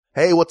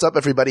Hey, what's up,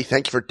 everybody?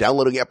 Thank you for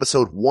downloading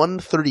episode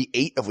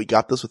 138 of We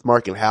Got This with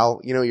Mark and Hal.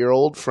 You know, your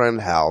old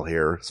friend Hal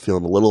here is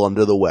feeling a little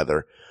under the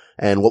weather.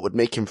 And what would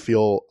make him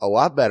feel a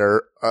lot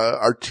better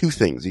are two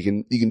things. You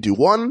can do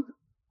one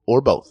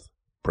or both,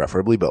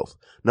 preferably both.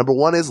 Number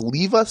one is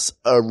leave us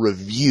a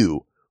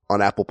review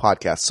on Apple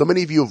Podcasts. So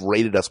many of you have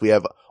rated us. We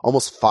have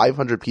almost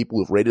 500 people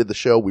who've rated the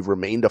show. We've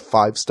remained a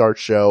 5-star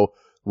show,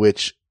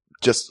 which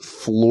just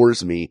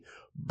floors me.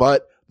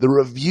 But the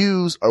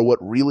reviews are what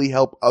really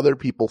help other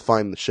people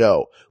find the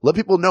show. Let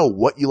people know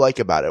what you like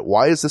about it.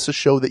 Why is this a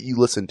show that you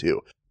listen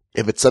to?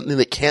 If it's something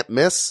that can't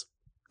miss,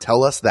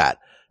 tell us that.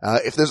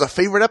 If there's a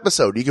favorite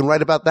episode, you can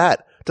write about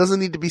that. It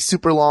doesn't need to be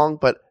super long,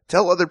 but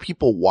tell other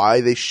people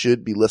why they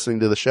should be listening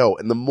to the show.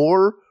 And the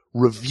more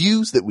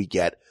reviews that we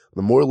get,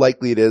 the more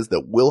likely it is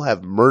that we'll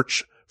have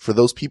merch for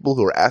those people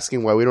who are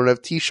asking why we don't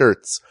have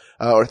t-shirts,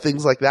 or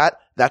things like that.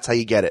 That's how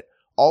you get it.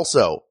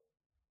 Also,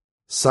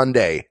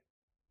 Sunday,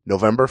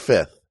 November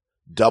 5th,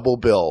 double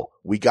bill.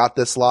 We Got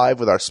This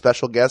live with our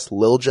special guest,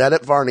 Lil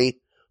Janet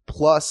Varney,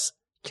 plus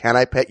Can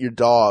I Pet Your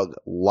Dog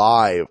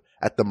live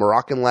at the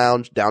Moroccan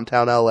Lounge,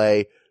 downtown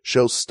LA.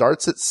 Show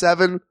starts at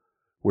 7.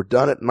 We're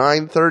done at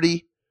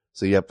 9:30.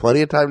 So you have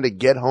plenty of time to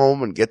get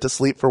home and get to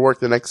sleep for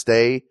work the next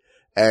day.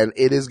 And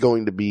it is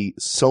going to be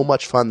so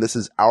much fun. This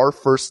is our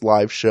first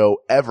live show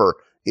ever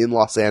in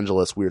Los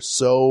Angeles. We're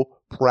so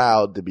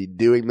proud to be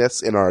doing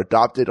this in our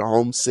adopted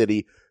home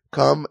city.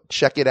 Come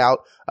check it out.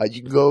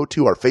 You can go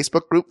to our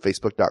Facebook group,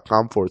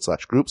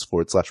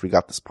 facebook.com/groups/We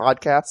Got This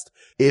Podcast,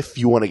 if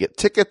you want to get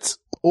tickets,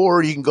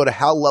 or you can go to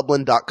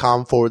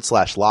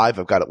hallublin.com/live.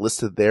 I've got it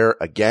listed there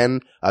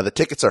again. The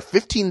tickets are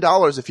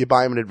 $15 if you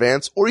buy them in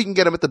advance, or you can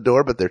get them at the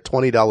door, but they're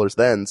 $20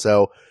 then.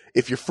 So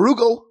if you're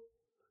frugal,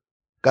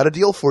 got a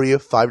deal for you,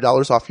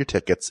 $5 off your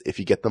tickets if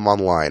you get them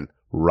online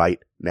right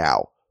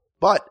now.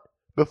 But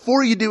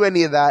before you do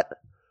any of that,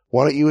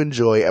 why don't you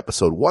enjoy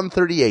episode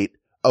 138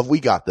 of We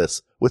Got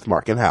This with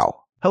Mark and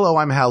Hal. Hello,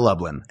 I'm Hal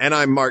Lublin. And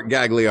I'm Mark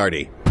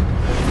Gagliardi.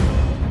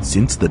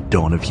 Since the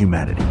dawn of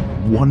humanity,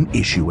 one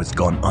issue has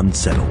gone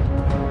unsettled.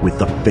 With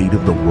the fate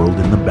of the world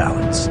in the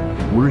balance,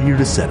 we're here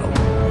to settle,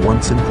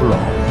 once and for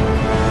all,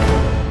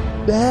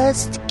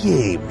 Best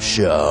Game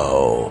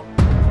Show.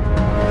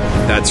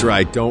 That's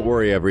right. Don't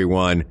worry,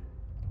 everyone.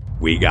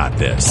 We got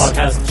this.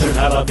 Podcast should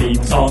have a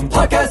theme song.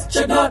 Podcast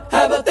should not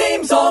have a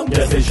theme song.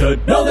 Yes, they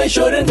should. No, they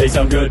shouldn't. They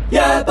sound good.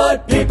 Yeah,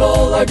 but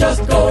people are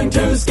just going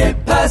to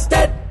skip past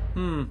it.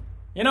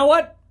 You know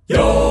what?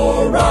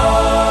 You're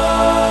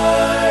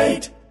right.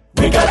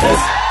 We got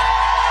this.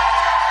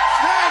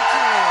 Thank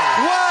you.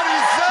 What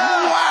is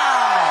that?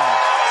 Wow.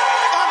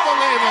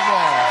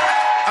 Unbelievable.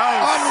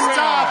 Oh, unreal.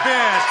 Stop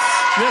it.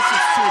 This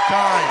is too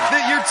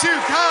kind. You're too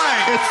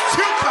kind. It's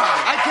too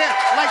kind. I can't,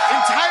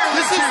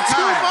 entirely This is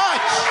too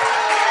much.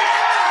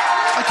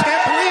 I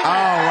can't believe it.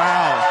 Oh,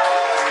 wow.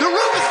 The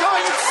room is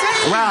going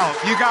insane. Wow,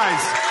 you guys,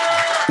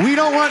 we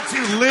don't want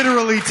to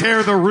literally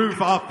tear the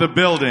roof off the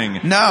building.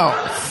 No.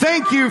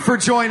 Thank you for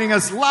joining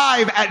us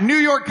live at New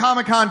York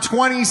Comic Con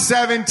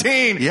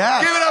 2017.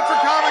 Yes. Give it up for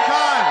Comic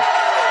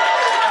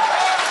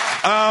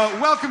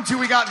Con. Welcome to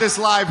We Got This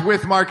Live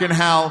with Mark and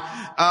Hal.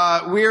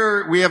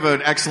 We have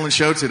an excellent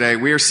show today.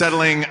 We are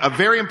settling a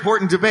very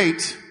important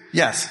debate.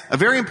 Yes. A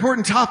very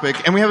important topic,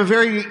 and we have a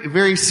very,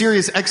 very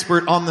serious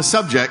expert on the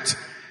subject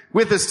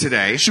with us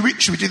today. Should we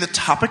do the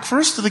topic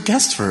first or the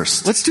guest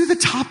first? Let's do the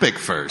topic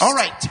first. All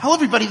right. Tell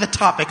everybody the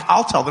topic.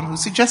 I'll tell them who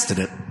suggested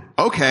it.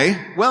 Okay.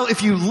 Well,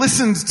 if you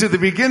listened to the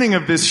beginning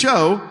of this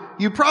show,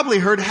 you probably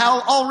heard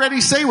Hal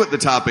already say what the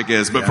topic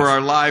is. But for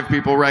our live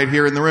people right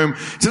here in the room,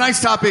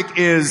 tonight's topic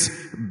is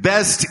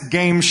best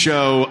game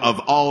show of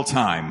all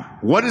time.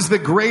 What is the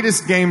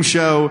greatest game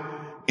show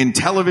in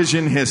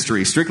television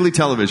history, strictly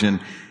television?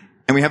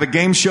 And we have a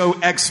game show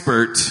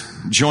expert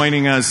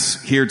joining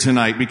us here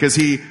tonight because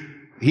he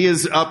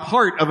is a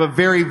part of a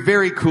very,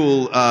 very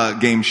cool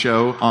game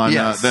show on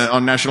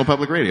on National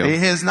Public Radio.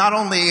 Not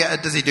only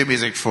does he do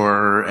music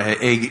for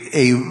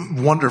a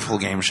wonderful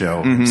game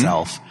show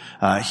himself,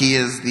 he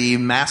is the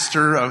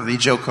master of the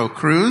Joko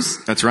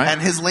Cruise. That's right. And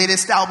his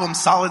latest album,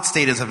 Solid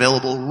State, is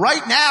available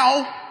right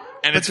now.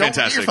 And it's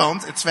fantastic. Don't get your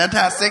phones. It's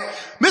fantastic.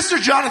 Mr.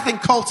 Jonathan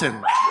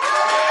Coulton.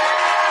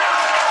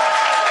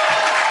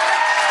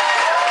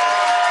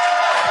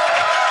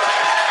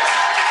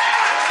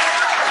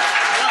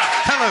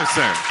 Hello,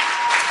 sir.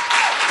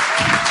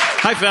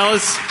 Hi,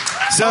 fellas.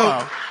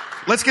 So,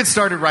 let's get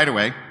started right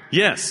away.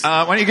 Yes.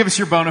 Why don't you give us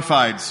your bona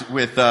fides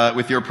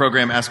with your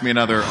program, Ask Me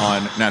Another,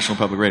 on National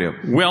Public Radio?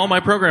 Well, my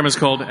program is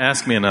called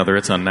Ask Me Another.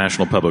 It's on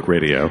National Public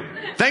Radio.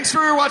 Thanks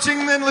for watching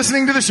and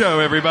listening to the show,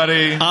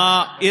 everybody.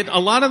 A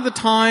lot of the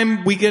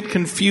time we get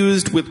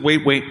confused with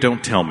Wait,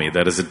 Don't Tell Me.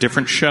 That is a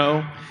different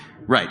show.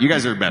 Right, you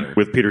guys are better.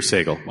 With Peter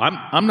Sagal.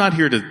 I'm not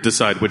here to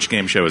decide which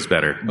game show is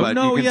better. But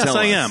you can tell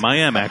us. I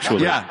am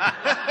actually. Yeah.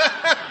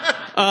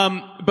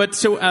 But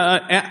so,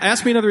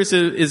 Ask Me Another is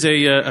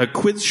a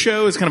quiz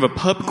show. It's kind of a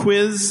pub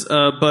quiz,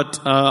 but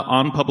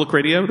on public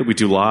radio that we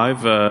do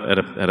live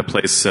at a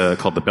place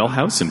called the Bell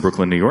House in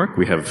Brooklyn, New York.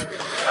 We have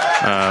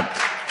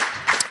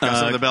Got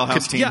some of the Bell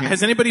House team here.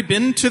 Has anybody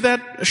been to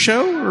that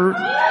show? Or?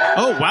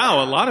 Oh,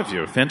 wow, a lot of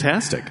you.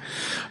 Fantastic.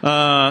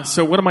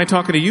 So what am I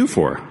talking to you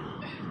for?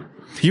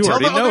 You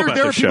already know about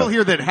there are the show. people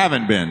here that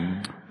haven't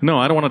been. No,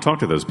 I don't want to talk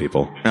to those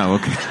people. Oh,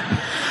 okay.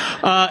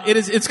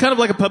 It's kind of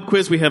like a pub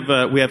quiz. We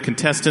have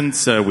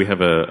contestants. We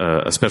have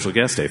a special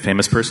guest, a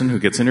famous person who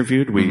gets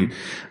interviewed.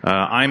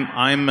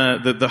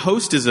 The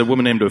host is a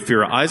woman named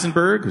Ophira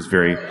Eisenberg, who's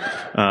very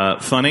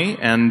funny,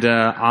 and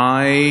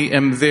I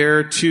am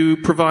there to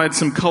provide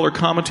some color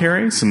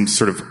commentary, some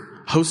sort of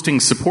hosting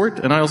support,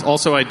 and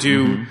I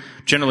do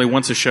generally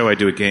once a show I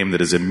do a game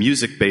that is a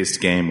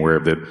music-based game where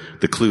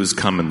the clues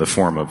come in the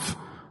form of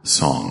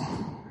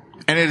song.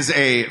 And it is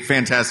a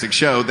fantastic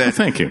show that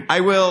thank you.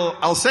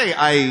 I'll say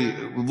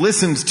I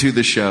listened to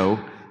the show.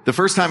 The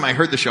first time I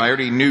heard the show, I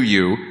already knew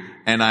you,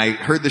 and I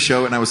heard the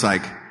show and I was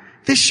like,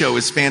 this show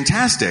is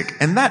fantastic.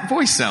 And that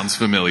voice sounds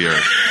familiar.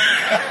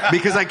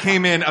 Because I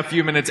came in a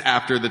few minutes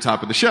after the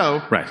top of the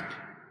show. Right.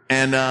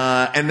 And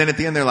then at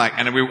the end they're like,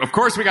 of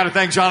course we got to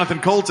thank Jonathan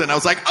Coulton. I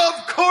was like,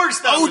 of course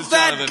that was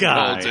that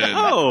Jonathan guy. Coulton.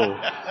 Oh.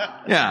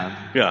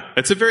 Yeah.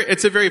 It's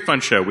a very fun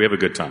show. We have a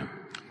good time.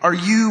 Were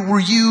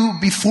you,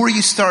 before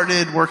you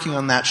started working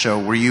on that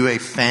show, were you a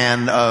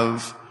fan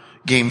of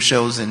game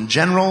shows in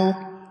general?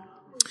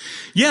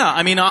 Yeah,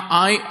 I mean,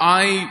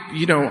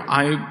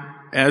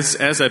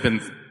 as I've been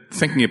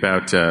thinking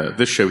about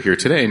this show here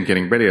today and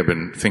getting ready, I've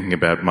been thinking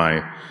about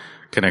my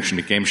connection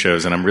to game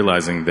shows, and I'm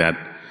realizing that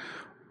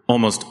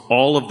almost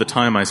all of the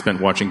time I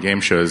spent watching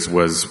game shows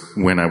was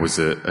when I was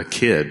a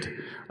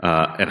kid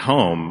at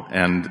home,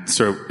 and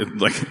so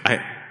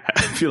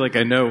I feel like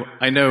I know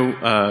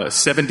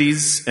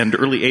 70s and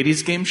early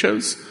 80s game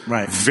shows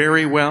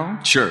very well.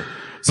 Sure.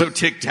 So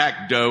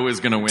Tic-Tac-Doe is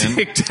going to win.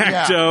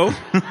 Tic-Tac-Toe.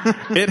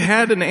 It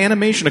had an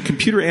animation, a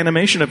computer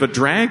animation of a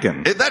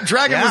dragon. That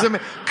dragon was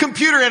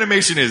computer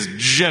animation is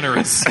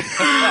generous.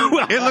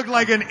 It looked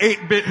like an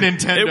 8-bit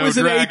Nintendo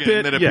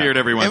dragon that appeared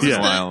every once in a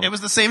while. It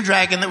was the same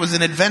dragon that was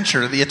in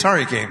Adventure, the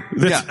Atari game.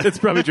 That's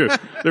probably true.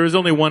 There was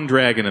only one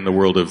dragon in the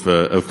world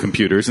of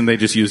computers, and they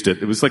just used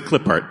it. It was like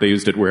clip art. They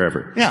used it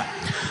wherever. Yeah.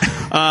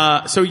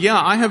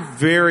 I have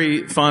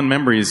very fond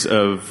memories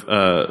of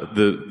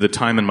the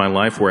time in my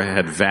life where I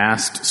had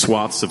vast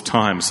swaths of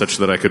time such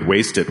that I could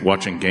waste it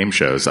watching game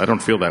shows. I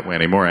don't feel that way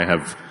anymore. I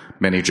have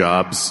many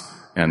jobs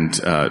and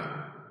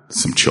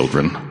some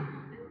children.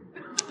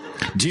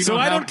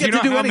 I don't get to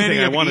do anything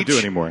I want to do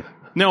anymore.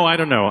 No, I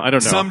don't know.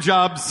 Some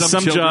jobs,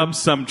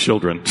 some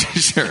children.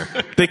 Sure.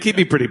 They keep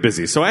me pretty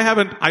busy. So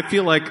I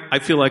feel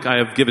like I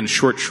have given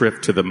short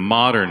shrift to the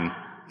modern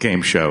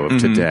game show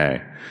of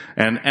today.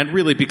 And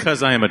really,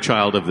 because I am a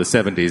child of the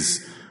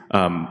 70s,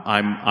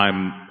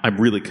 I'm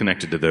really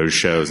connected to those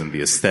shows and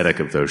the aesthetic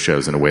of those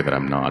shows in a way that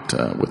I'm not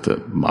with the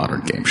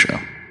modern game show.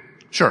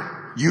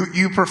 Sure.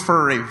 You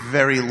prefer a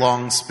very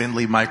long,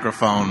 spindly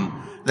microphone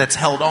that's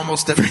held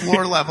almost at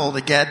floor level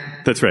to get...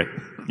 That's right.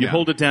 You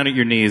hold it down at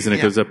your knees, and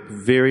it goes up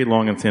very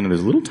long and thin, and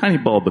there's a little tiny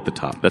bulb at the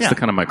top. That's the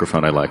kind of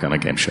microphone I like on a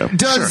game show.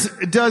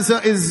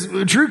 Is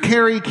Drew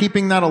Carey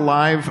keeping that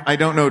alive? I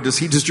don't know. Does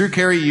Drew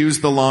Carey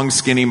use the long,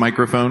 skinny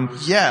microphone?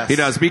 Yes. He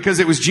does, because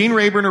it was Gene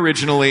Rayburn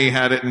originally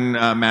had it in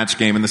Match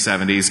Game in the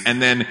 70s,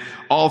 and then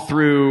all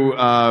through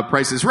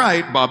Price is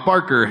Right, Bob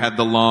Barker had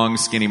the long,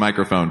 skinny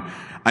microphone.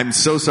 I'm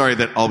so sorry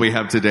that all we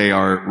have today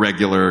are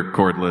regular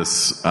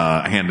cordless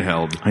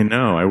handheld. I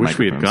know. I wish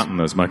we had gotten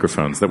those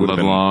microphones. That would have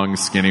been long,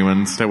 skinny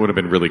ones. That would have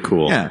been really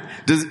cool. Yeah.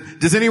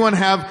 Does anyone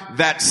have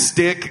that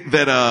stick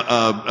that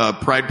a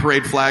Pride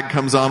Parade flag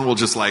comes on? We'll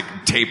just like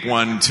tape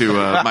one to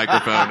a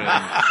microphone.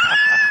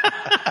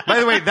 By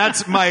the way,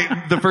 that's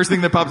the first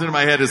thing that pops into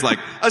my head is like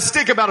a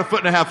stick about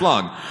 1.5 feet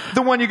long.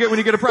 The one you get when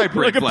you get a Pride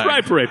Parade flag. Like a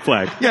Pride Parade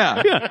flag.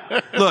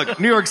 Yeah. Look,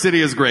 New York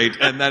City is great,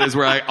 and that is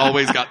where I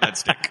always got that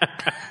stick.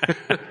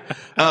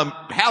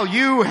 Hal,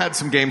 you had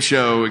some game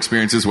show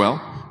experience as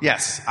well.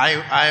 Yes.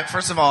 I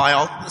first of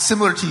all,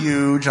 similar to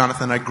you,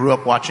 Jonathan, I grew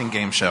up watching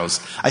game shows.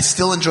 I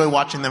still enjoy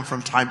watching them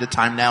from time to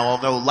time now,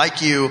 although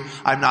like you,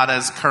 I'm not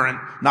as current,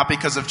 not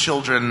because of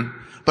children,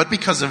 but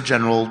because of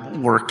general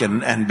work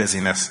and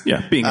busyness.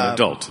 Yeah, being an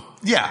adult.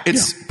 Yeah.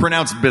 It's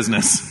pronounced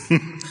business.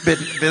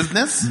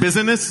 Business?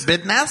 Business?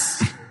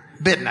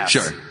 Bitness.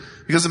 Sure.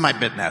 Because of my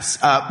bitness.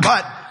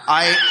 But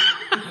I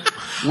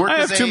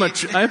have too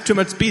much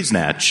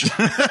beesnatch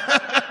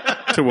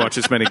to watch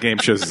as many game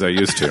shows as I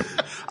used to.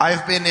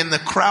 I've been in the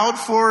crowd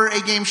for a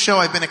game show,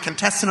 I've been a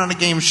contestant on a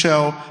game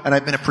show, and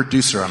I've been a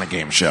producer on a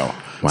game show.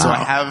 Wow. So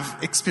I have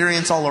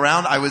experience all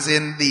around. I was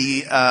in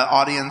the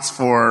audience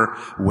for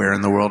Where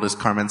in the World is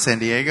Carmen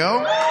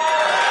Sandiego?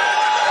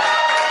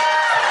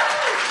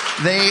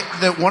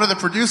 One of the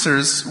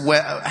producers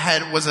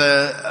was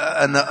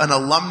an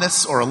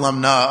alumnus or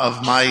alumna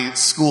of my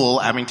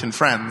school, Abington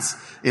Friends,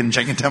 in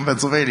Jenkintown,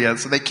 Pennsylvania.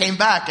 So they came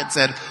back and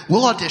said,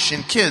 we'll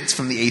audition kids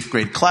from the 8th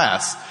grade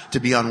class to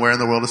be on Where in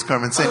the World is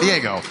Carmen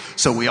Sandiego.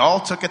 So we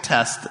all took a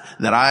test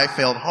that I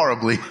failed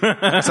horribly. So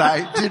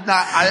I did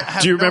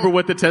not... Do you remember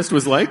what the test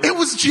was like? It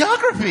was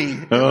geography.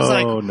 It was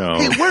like, no.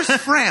 hey, where's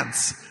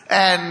France?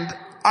 And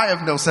I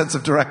have no sense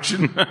of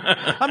direction.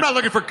 I'm not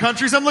looking for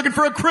countries. I'm looking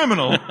for a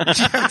criminal.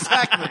 Yeah,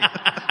 exactly.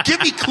 Give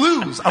me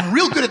clues. I'm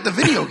real good at the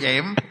video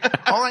game.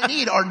 All I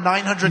need are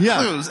 900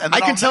 clues. And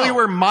I can tell you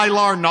where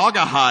Mylar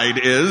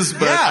Naugahyde is,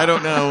 but I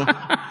don't know.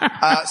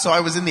 So I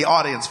was in the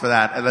audience for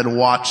that and then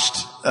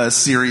watched a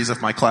series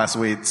of my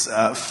classmates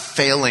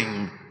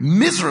failing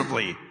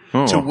miserably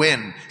to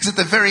win. Because at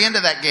the very end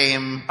of that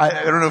game,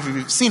 I don't know if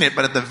you've seen it,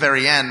 but at the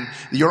very end,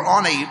 you're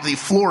on the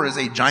floor is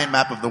a giant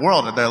map of the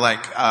world, and they're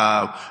like,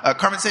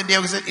 Carmen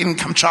Sandiego's in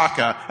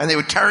Kamchatka, and they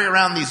would carry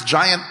around these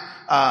giant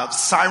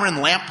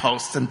siren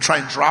lampposts and try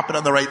and drop it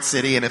on the right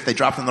city, and if they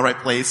dropped it in the right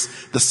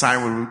place, the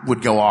siren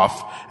would go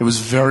off. It was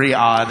very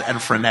odd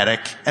and frenetic,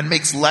 and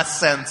makes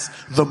less sense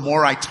the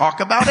more I talk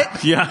about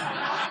it.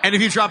 Yeah. And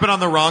if you drop it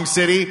on the wrong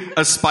city,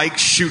 a spike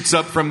shoots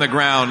up from the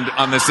ground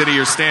on the city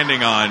you're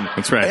standing on.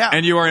 That's right. Yeah.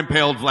 And you are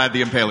impaled Vlad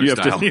the Impaler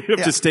style. You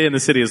have to stay in the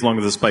city as long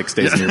as the spike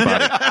stays in your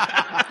body.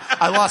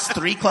 I lost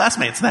 3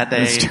 classmates that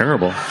day. It's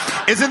terrible.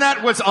 Isn't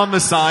that what's on the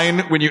sign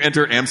when you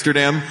enter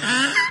Amsterdam?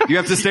 You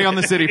have to stay on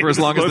the city for as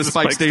long as the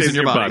spike stays in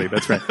your body.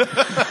 That's right.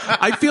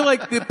 I feel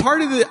like the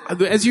part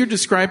of as you're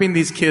describing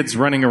these kids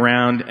running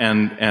around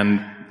and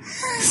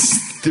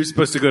they're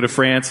supposed to go to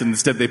France, and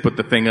instead they put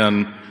the thing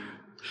on,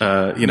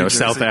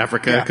 South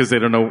Africa because they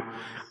don't know.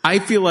 I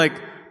feel like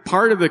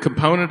part of the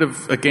component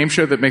of a game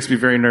show that makes me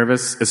very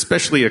nervous,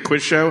 especially a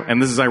quiz show,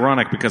 and this is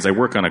ironic because I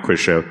work on a quiz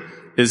show,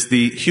 is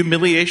the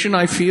humiliation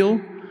I feel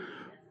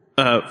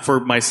for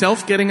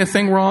myself getting a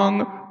thing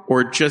wrong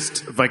or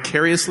just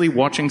vicariously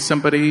watching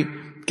somebody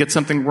get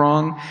something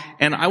wrong.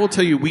 And I will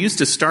tell you, we used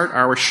to start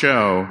our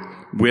show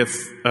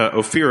with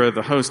Ophira,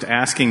 the host,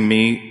 asking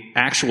me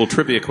actual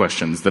trivia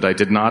questions that I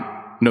did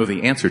not know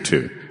the answer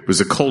to. It was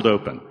a cold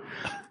open.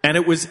 And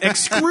it was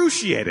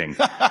excruciating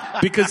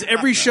because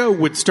every show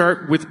would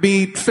start with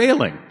me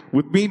failing,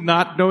 with me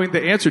not knowing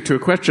the answer to a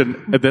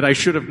question that I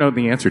should have known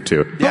the answer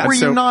to. But were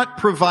you not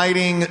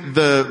providing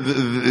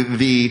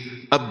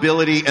the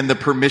ability and the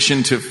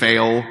permission to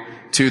fail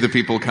to the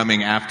people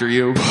coming after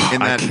you?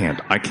 In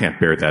that? I can't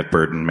bear that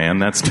burden, man.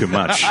 That's too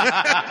much.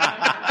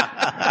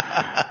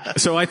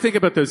 So I think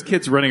about those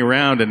kids running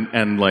around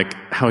and like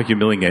how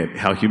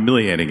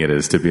humiliating it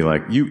is to be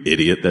like, you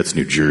idiot, that's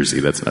New Jersey,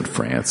 that's not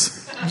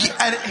France. Yeah,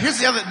 and here's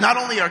the other, not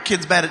only are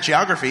kids bad at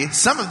geography,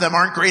 some of them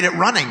aren't great at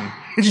running.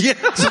 Yeah.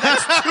 So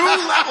that's 2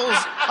 levels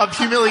of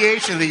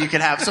humiliation that you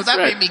can have. So that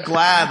made me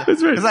glad.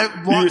 That's right. Because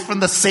I walked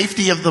from the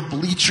safety of the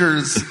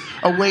bleachers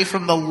away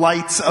from the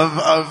lights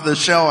of the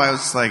show. I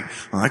was like,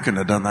 well, I couldn't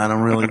have done that.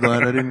 I'm really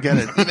glad I didn't get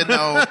it.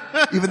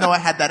 Even though I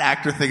had that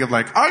actor thing of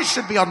like, I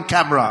should be on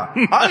camera.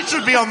 I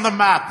should be on the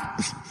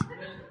map.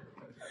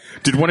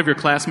 Did one of your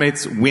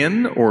classmates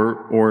win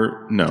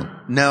or no?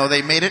 No,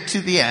 they made it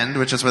to the end,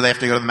 which is where they have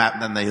to go to the map,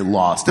 and then they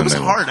lost. It was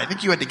hard. I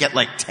think you had to get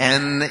like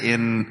 10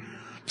 in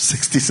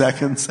 60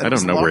 seconds. I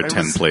don't know where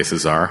 10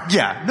 places are.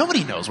 Yeah,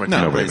 nobody knows where 10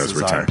 Nobody places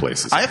knows where 10 are.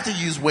 places I have to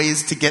use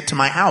Waze to get to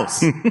my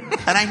house. And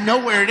I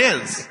know where it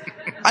is.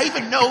 I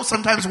even know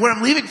sometimes where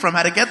I'm leaving from,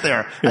 how to get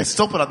there. I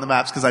still put on the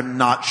maps because I'm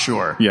not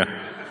sure.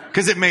 Yeah.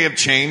 Because it may have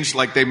changed,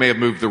 like they may have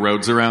moved the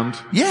roads around.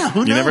 Yeah,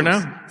 who knows? You never know.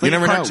 Like You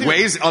never know. cartoon.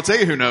 Waze, I'll tell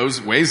you who knows.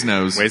 Waze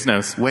knows. Waze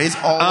knows.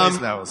 Waze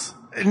always knows.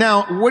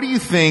 Now, what do you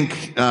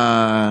think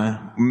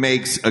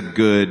makes a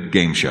good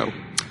game show?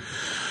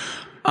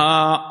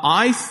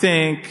 I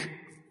think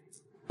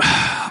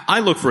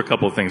I look for a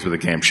couple of things with a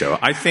game show.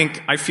 I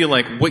feel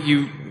like what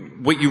you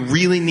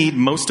really need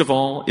most of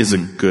all is a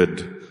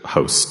good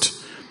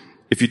host.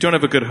 If you don't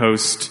have a good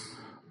host,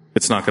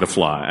 it's not going to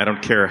fly. I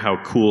don't care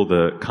how cool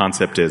the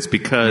concept is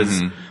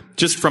because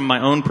just from my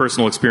own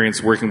personal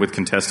experience working with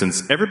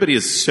contestants, everybody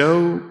is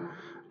so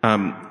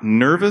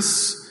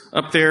nervous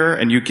up there,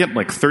 and you get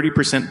like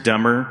 30%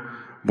 dumber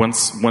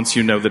once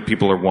you know that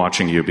people are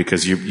watching you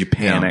because you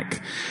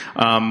panic.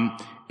 Yeah.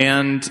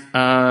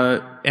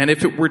 And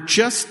if it were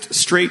just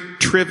straight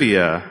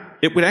trivia,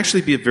 it would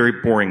actually be a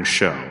very boring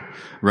show.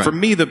 Right. For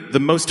me, the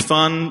most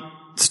fun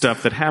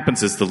stuff that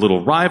happens is the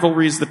little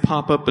rivalries that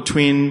pop up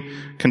between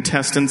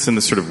contestants and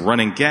the sort of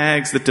running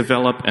gags that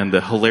develop and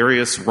the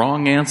hilarious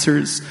wrong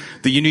answers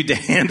that you need to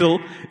handle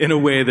in a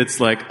way that's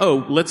like,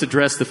 oh, let's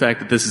address the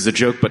fact that this is a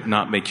joke but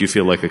not make you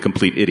feel like a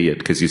complete idiot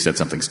because you said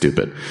something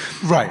stupid.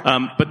 Right.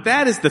 But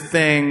that is the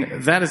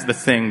thing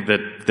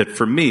that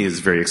for me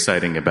is very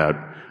exciting about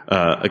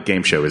a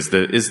game show is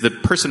the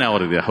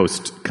personality of the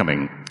host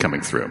coming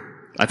through.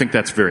 I think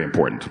that's very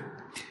important.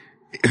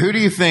 Who do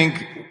you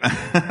think,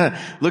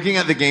 looking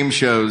at the game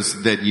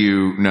shows that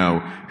you know,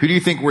 who do you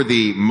think were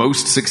the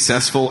most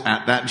successful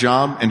at that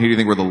job, and who do you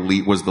think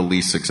was the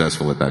least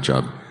successful at that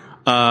job?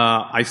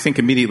 I think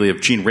immediately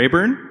of Gene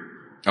Rayburn.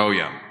 Oh,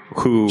 yeah.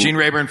 Gene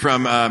Rayburn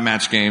from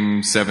Match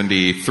Game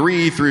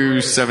 73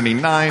 through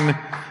 79.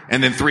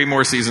 And then 3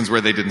 more seasons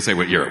where they didn't say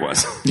what year it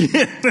was.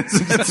 Yeah,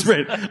 that's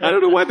right. I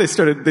don't know why they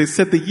said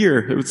the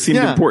year. It seemed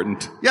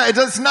important. Yeah,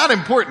 it's not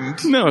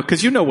important. No,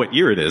 because you know what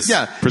year it is.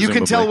 Yeah, presumably. you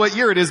can tell what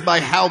year it is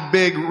by how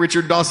big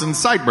Richard Dawson's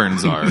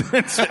sideburns are.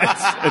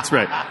 That's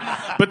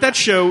right. But that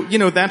show,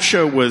 that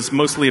show was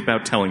mostly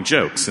about telling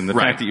jokes, and the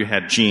fact that you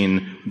had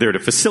Gene there to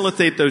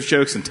facilitate those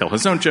jokes and tell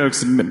his own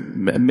jokes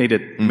made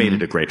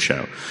it a great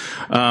show.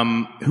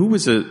 Who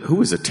was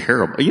a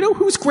terrible? You know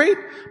who's great?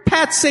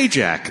 Pat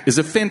Sajak is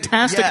a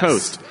fantastic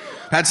host.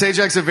 Pat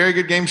Sajak's a very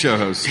good game show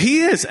host.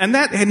 He is, and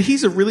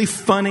he's a really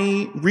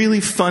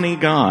funny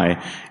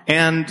guy.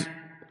 And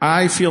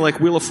I feel like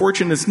Wheel of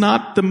Fortune is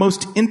not the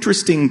most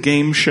interesting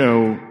game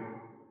show.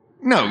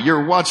 No,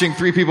 you're watching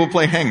 3 people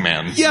play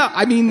Hangman. Yeah,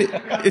 I mean,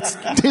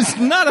 it's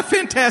not a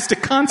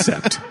fantastic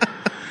concept.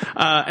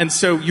 And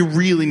so you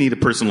really need a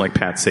person like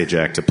Pat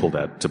Sajak to pull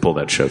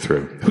that show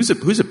through.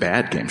 Who's a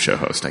bad game show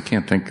host? I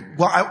can't think.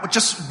 Well,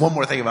 just one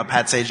more thing about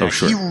Pat Sajak. Oh,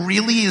 sure. He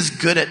really is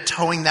good at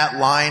towing that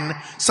line.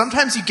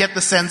 Sometimes you get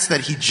the sense that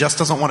he just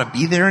doesn't want to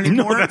be there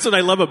anymore. No, that's what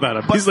I love about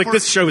him. But He's like,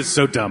 this show is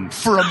so dumb.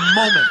 For a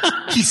moment,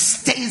 he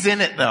stays in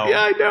it though.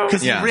 Yeah, I know.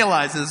 Because he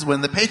realizes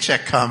when the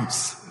paycheck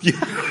comes.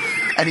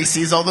 And he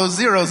sees all those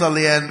zeros on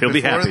the end He'll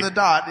be before happy. the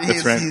dot.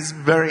 He's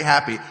very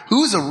happy.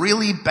 Who's a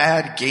really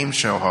bad game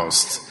show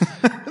host?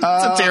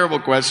 That's a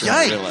terrible question. Yikes.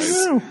 I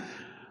realize.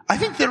 I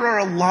think there are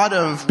a lot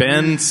of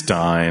Ben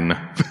Stein.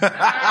 Can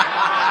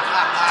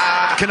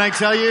I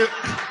tell you?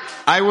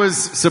 I was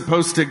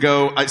supposed to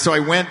go. I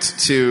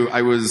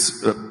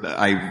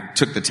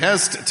took the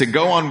test to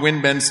go on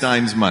Win Ben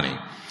Stein's money.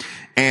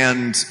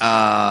 And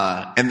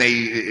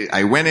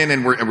I went in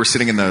and we're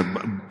sitting in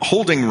the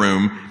holding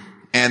room.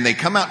 And they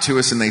come out to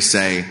us and they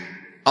say,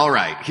 all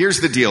right, here's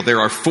the deal. There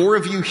are 4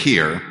 of you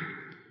here.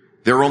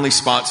 There are only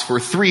spots for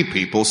 3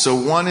 people. So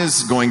one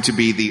is going to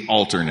be the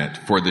alternate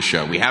for the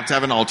show. We have to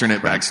have an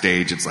alternate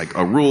backstage. It's like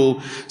a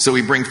rule. So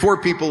we bring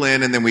 4 people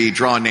in and then we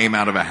draw a name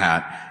out of a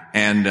hat.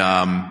 And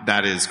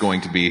that is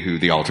going to be who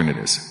the alternate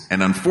is.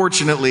 And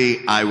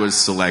unfortunately, I was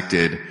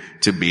selected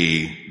to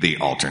be the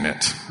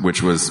alternate,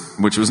 which was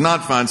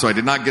not fun. So I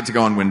did not get to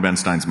go on Win Ben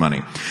Stein's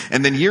money.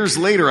 And then years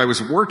later, I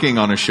was working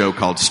on a show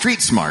called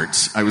Street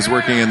Smarts. I was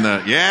working in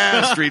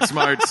Street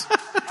Smarts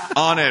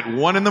on at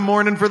 1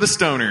 a.m. for the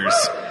stoners.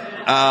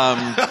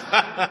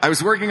 I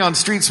was working on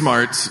Street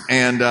Smarts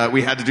and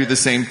we had to do the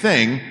same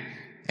thing.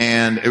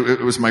 And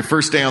it was my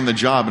first day on the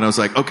job, and I was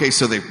like, okay,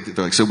 so they're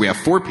like, so we have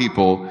 4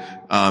 people,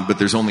 but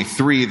there's only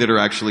 3 that are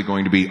actually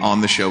going to be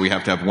on the show. We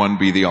have to have 1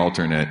 be the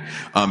alternate.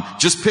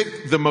 Just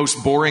pick the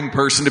most boring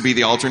person to be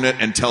the alternate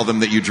and tell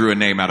them that you drew a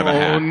name out of a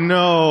hat. Oh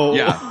no.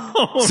 Yeah.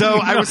 So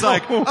I was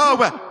like,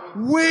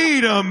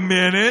 wait a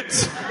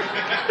minute.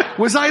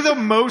 Was I the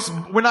most,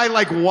 when I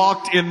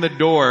walked in the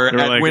door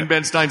at Win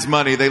Ben Stein's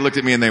money, they looked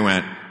at me and they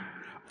went,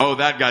 oh,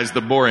 that guy's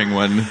the boring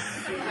one.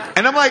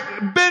 And I'm like,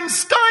 Ben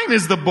Stein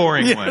is the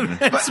boring one.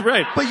 That's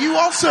right. But you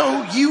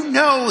also,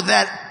 know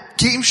that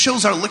game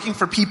shows are looking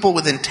for people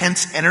with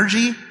intense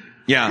energy.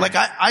 Yeah. Like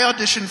I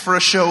auditioned for a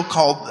show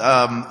called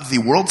the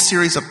World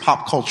Series of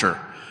Pop Culture,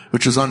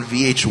 which was on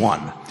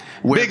VH1.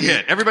 Big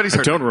hit. Everybody's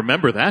heard. I don't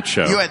remember that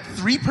show. You had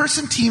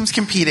 3-person teams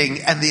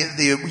competing, and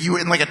you were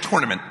in like a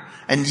tournament.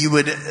 And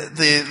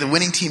the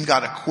winning team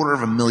got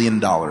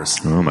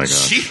 $250,000. Oh my god!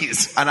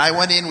 Jeez! And I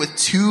went in with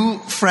 2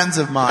 friends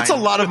of mine. That's a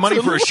lot of money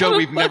for a show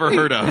we've never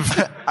heard of.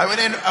 I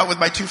went in with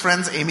my 2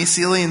 friends, Amy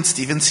Seeley and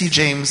Stephen C.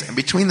 James, and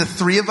between the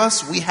 3 of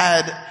us, we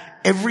had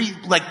every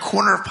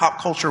corner of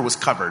pop culture was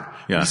covered.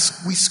 Yeah.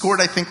 We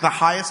scored, I think, the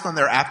highest on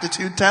their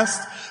aptitude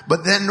test.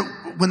 But then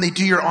when they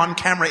do your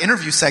on-camera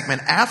interview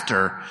segment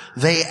after,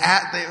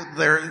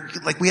 they're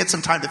like, we had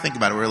some time to think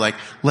about it. We were like,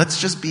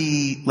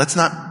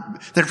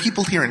 there are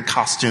people here in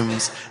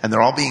costumes and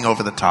they're all being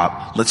over the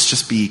top. Let's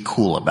just be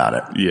cool about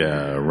it.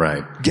 Yeah,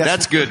 right.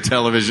 That's good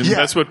television. Yeah.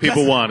 That's what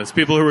people want. It's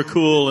people who are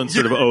cool and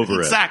sort of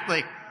over it.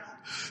 Exactly.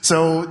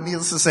 So,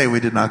 needless to say, we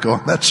did not go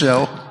on that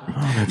show.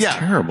 Oh, that's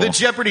terrible. The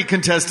Jeopardy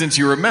contestants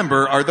you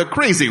remember are the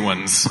crazy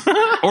ones.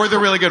 Or the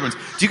really good ones.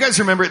 Do you guys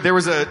remember, you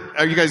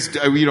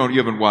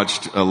haven't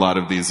watched a lot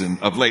of these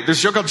of late. There's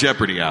a show called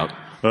Jeopardy out.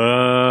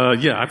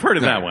 Yeah, I've heard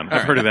of that one.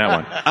 I've heard of that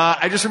one.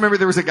 I just remember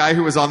there was a guy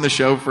who was on the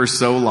show for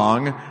so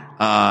long,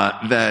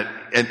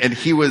 and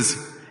he was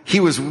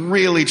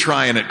really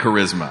trying at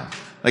charisma.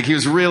 Like he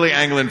was really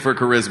angling for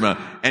charisma,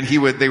 and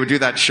they would do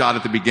that shot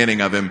at the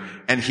beginning of him,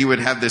 and he would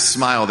have this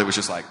smile that was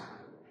just like,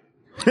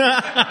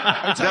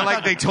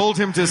 they told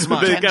him to smile.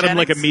 They got him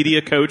like a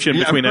media coach in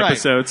between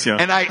episodes. Yeah.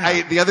 And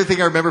the other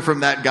thing I remember from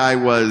that guy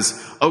was,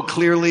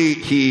 clearly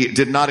he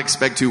did not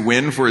expect to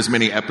win for as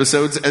many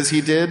episodes as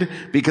he did,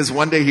 because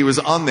one day he was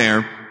on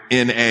there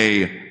in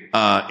a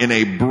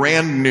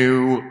brand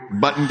new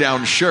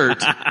button-down shirt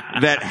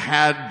that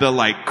had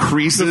the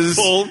creases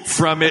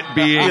from it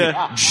being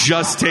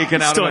just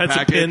taken out Still of a had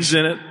package. some pins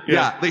in it.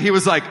 Yeah. He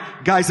was like,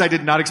 guys, I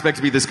did not expect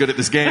to be this good at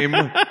this game.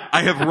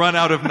 I have run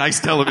out of nice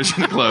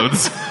television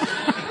clothes.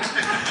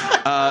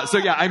 So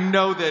yeah, I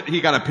know that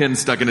he got a pin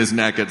stuck in his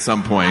neck at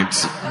some point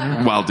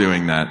while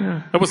doing that.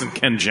 That wasn't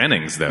Ken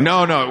Jennings, though.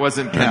 No, it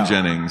wasn't Ken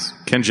Jennings.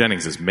 Ken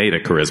Jennings is made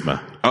of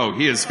charisma. Oh,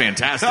 he is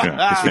fantastic.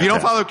 Yeah, If you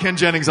don't follow Ken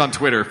Jennings on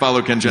Twitter,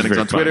 follow Ken Jennings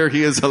very on Twitter. funny.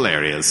 He is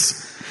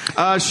hilarious.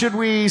 Should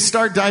we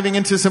start diving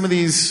into some of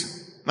these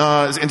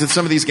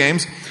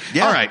games?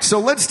 Yeah. All right, so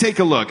let's take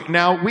a look.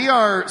 Now, we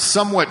are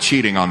somewhat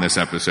cheating on this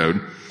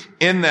episode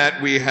in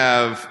that we've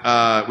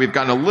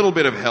gotten a little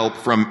bit of help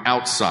from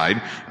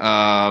outside.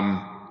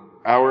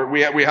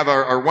 We have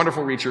our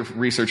wonderful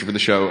researcher for the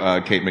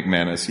show, Kate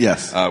McManus.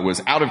 Yes.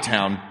 Was out of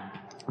town.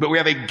 But we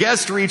have a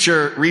guest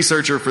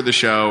researcher for the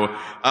show.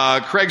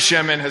 Craig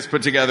Shemin has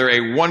put together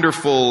a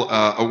wonderful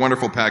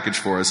package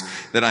for us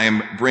that I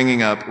am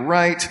bringing up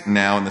right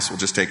now, and this will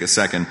just take a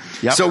second.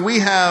 Yep. So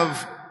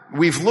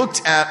we've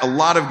looked at a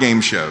lot of game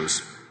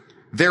shows.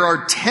 There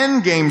are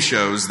 10 game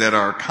shows that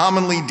are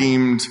commonly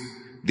deemed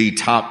the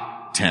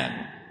top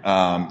 10.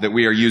 That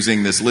we are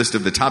using this list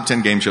of the top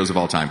 10 game shows of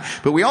all time.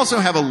 But we also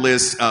have a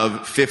list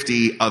of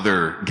 50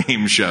 other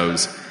game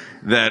shows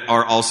that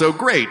are also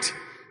great.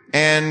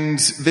 And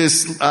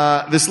this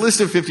list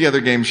of 50 other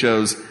game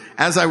shows,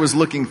 as I was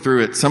looking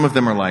through it, some of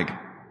them are like,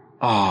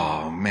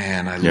 oh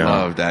man, I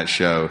love that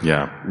show.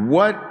 Yeah.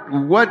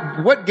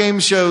 What game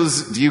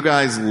shows do you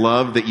guys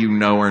love that you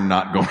know are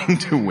not going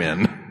to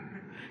win?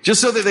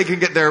 Just so that they can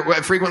get there.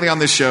 Frequently on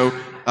this show,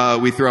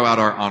 we throw out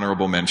our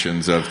honorable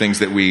mentions of things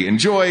that we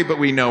enjoy, but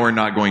we know are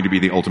not going to be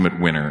the ultimate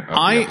winner of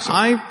the episode.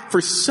 I,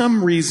 for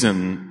some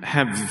reason,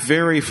 have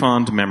very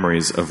fond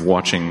memories of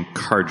watching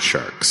Card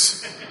Sharks.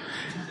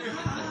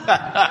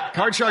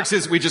 Card Sharks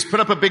is we just put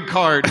up a big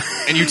card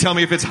and you tell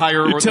me if it's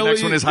higher or the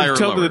next one is higher or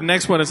tell lower. me the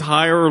next one is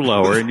higher or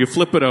lower, and you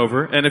flip it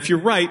over, and if you're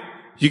right,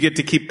 you get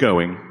to keep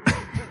going.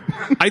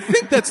 I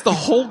think that's the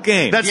whole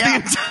game. That's the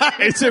entire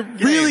It's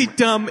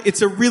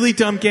a really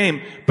dumb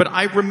game. But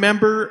I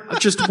remember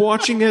just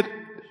watching it.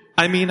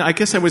 I mean, I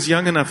guess I was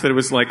young enough that it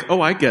was like, oh,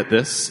 I get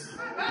this.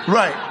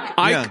 Right.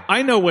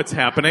 I know what's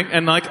happening,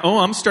 and like, oh,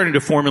 I'm starting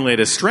to formulate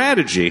a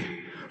strategy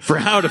for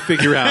how to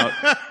figure out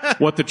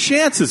what the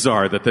chances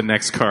are that the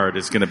next card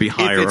is going to be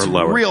higher if it's or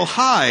lower. real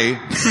high,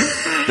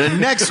 the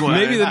next one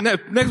Maybe the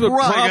next one's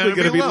probably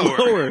going to be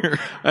lower. lower.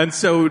 And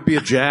so it would be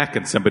a jack,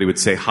 and somebody would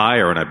say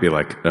higher, and I'd be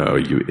like, oh,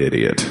 you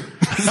idiot.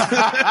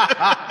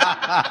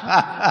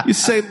 You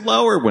say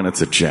lower when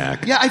it's a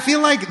jack. Yeah, I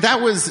feel like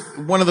that was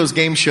one of those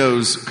game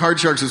shows. Card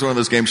Sharks was one of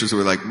those game shows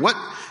where we're like, what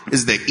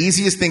is the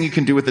easiest thing you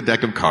can do with a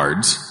deck of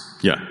cards?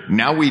 Yeah.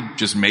 Now we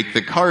just make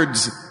the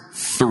cards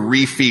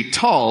 3 feet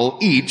tall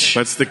each.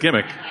 That's the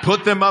gimmick.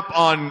 Put them up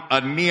on a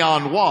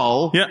neon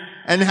wall. Yeah.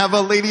 And have a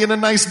lady in a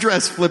nice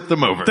dress flip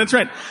them over. That's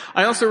right.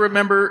 I also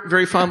remember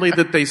very fondly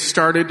that they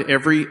started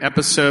every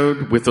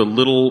episode with a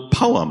little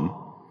poem.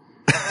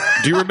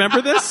 Do you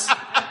remember this?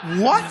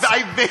 What?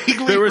 I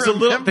vaguely There was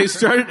remember. they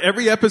started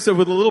every episode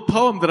with a little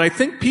poem that I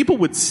think people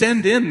would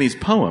send in these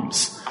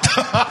poems.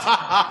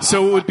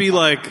 So it would be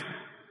like,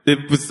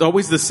 it was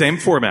always the same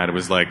format. It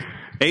was like,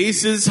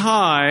 aces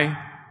high,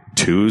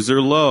 twos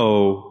are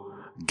low,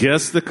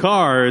 guess the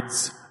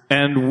cards,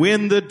 and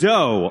win the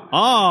dough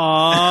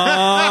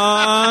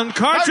on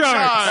Card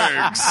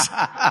Sharks.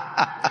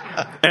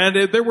 And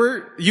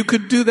you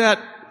could do that.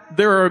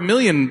 There are a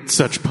million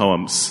such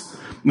poems.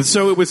 And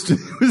so it was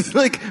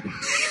like,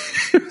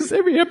 it was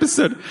every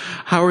episode.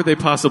 How are they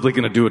possibly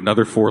going to do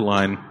another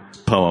 4-line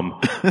poem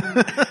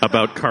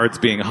about cards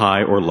being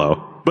high or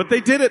low? But they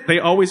did it. They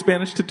always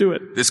managed to do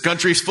it. This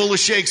country's full of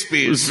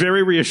Shakespeare's. It was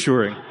very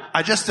reassuring.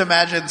 I just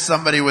imagine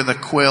somebody with a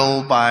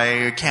quill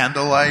by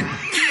candlelight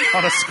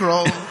on a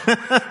scroll.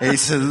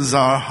 Aces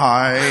are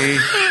high.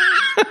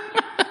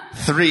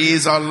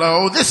 Threes are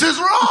low. This is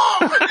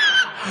wrong!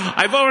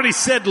 I've already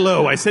said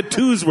low. I said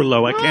twos were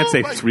low. I can't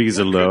say threes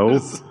are low.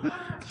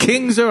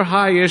 Kings are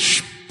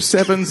highish.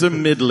 Sevens are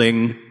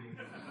middling.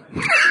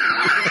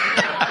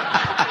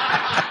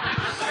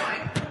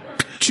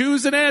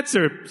 Choose an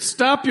answer.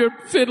 Stop your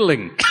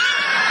fiddling.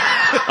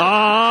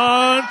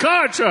 On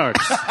Card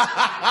Sharks.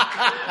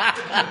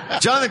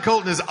 Jonathan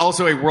Coulton is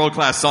also a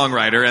world-class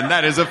songwriter, and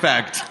that is a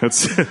fact.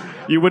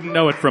 You wouldn't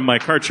know it from my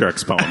Card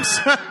Sharks poems.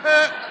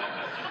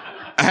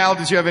 Hal,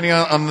 did you have any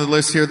on the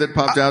list here that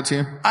popped out to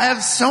you? I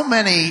have so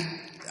many.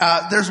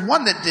 There's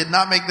one that did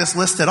not make this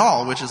list at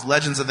all, which is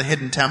Legends of the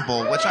Hidden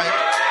Temple, which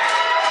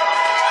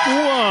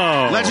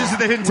Whoa. Legends of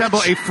the Hidden Temple,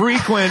 a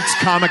frequent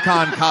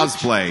Comic-Con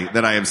cosplay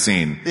that I have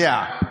seen.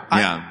 Yeah.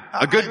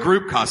 A good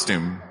group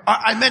costume.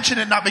 I mention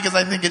it not because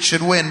I think it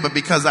should win, but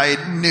because I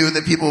knew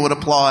that people would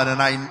applaud,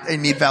 and I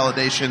need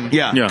validation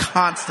Yeah.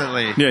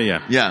 constantly.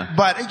 Yeah. Yeah.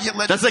 But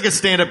That's like a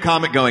stand-up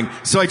comic going,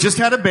 so I just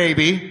had a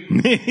baby.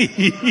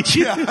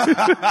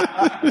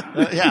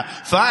 yeah,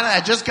 fine.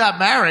 I just got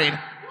married.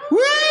 Woo!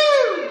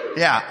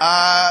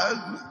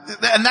 Yeah.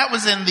 And that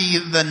was in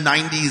the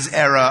 90s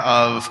era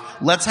of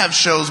let's have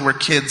shows where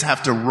kids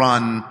have to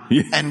run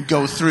and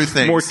go through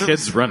things. More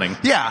kids running.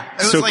 Yeah. It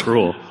was So like,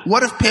 cruel.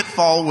 What if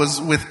Pitfall was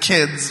with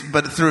kids,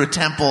 but through a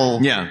temple?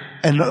 Yeah.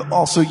 And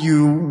also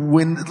you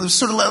win,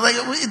 sort of like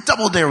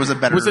Double Dare was a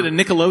better. Was it a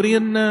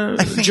Nickelodeon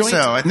I think joint?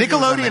 so. I think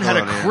Nickelodeon had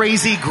a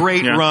crazy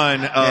great Yeah.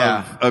 run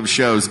of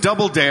shows.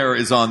 Double Dare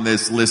is on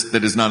this list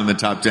that is not in the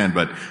top 10,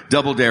 but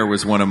Double Dare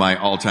was one of my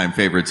all-time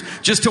favorites.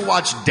 Just to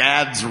watch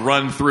dads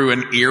run through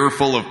an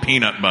earful of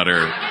peanut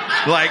butter.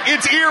 Like,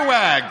 it's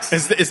earwags!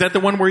 Is that the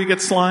one where you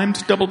get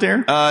slimed, Double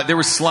Dare? There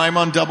was slime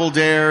on Double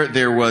Dare.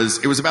 It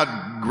was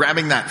about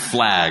grabbing that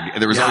flag.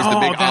 There was always the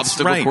big that's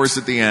obstacle right. course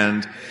at the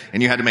end,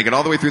 and you had to make it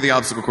all the way through the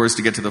obstacle course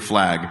to get to the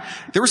flag.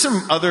 There were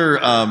some other,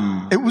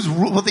 It was,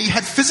 well, they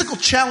had physical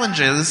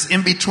challenges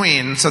in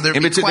between, so there'd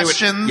In be between, they would-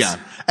 questions, yeah.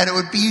 and it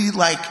would be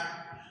like,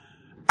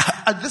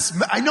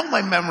 I know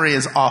my memory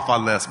is off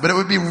on this, but it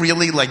would be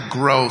really like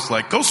gross,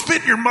 like, go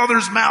spit in your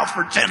mother's mouth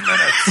for 10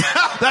 minutes.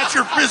 That's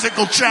your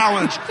physical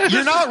challenge.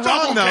 You're not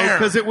wrong though,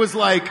 because it was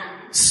like,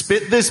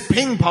 spit this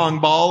ping pong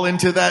ball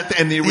into that,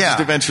 and it was just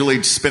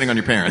eventually spitting on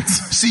your parents.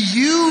 See,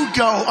 you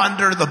go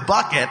under the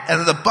bucket,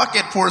 and the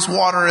bucket pours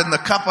water in the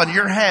cup on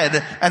your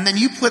head, and then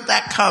you put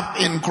that cup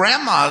in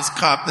grandma's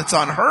cup that's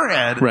on her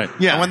head. Right.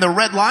 Yeah. And when the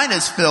red line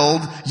is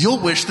filled, you'll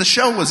wish the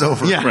show was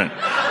over. Yeah. Right.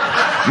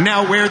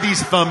 Now wear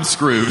these thumb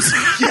screws.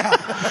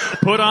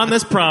 Put on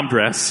this prom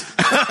dress.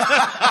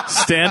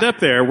 Stand up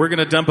there. We're going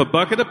to dump a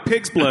bucket of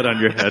pig's blood on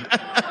your head.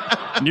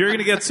 And you're going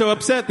to get so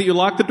upset that you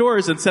lock the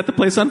doors and set the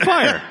place on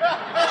fire.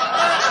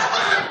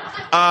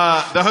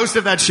 The host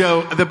of that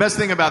show, the best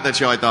thing about that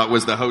show, I thought,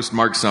 was the host,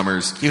 Mark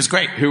Summers. He was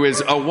great. Who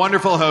is a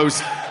wonderful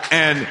host.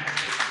 And,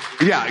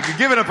 yeah,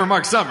 give it up for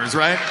Mark Summers,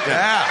 right?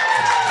 Yeah.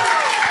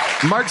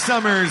 Mark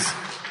Summers,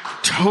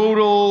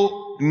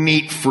 total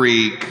neat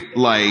freak,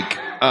 like,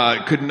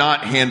 could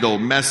not handle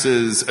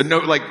messes,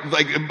 like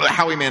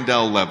Howie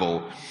Mandel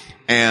level.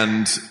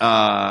 And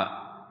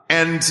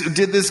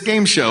did this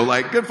game show,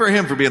 like, good for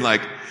him for being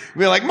like,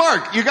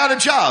 Mark, you got a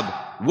job.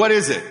 What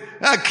is it?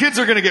 Kids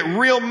are gonna get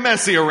real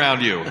messy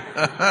around you.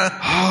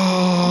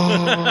 Oh,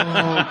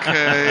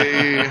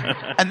 okay.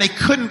 And they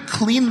couldn't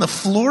clean the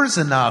floors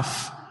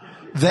enough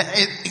that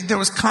there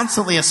was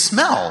constantly a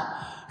smell.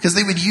 Because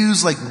they would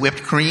use like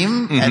whipped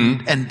cream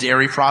and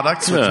dairy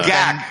products. Which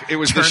Gak. It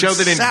was the show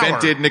that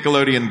invented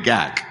Nickelodeon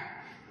Gak.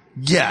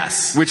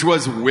 Yes. Which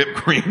was whipped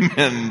cream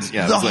and,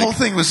 yeah. The whole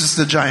thing was just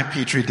a giant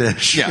petri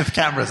dish with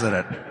cameras in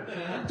it.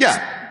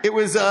 Yeah. It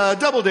was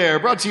Double Dare,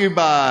 brought to you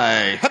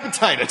by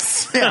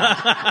hepatitis.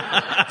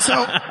 Yeah. So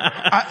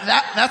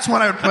that's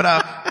what I would put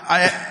up.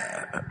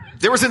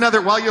 There was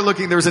another, while you're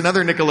looking, there was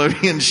another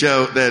Nickelodeon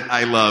show that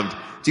I loved.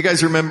 Do you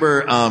guys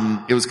remember,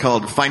 it was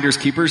called Finders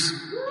Keepers?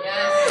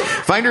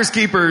 Yes. Finders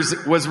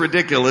Keepers was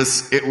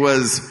ridiculous. It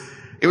was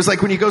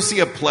like when you go see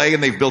a play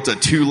and they've built a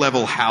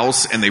 2-level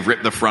house and they've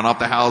ripped the front off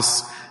the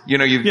house. You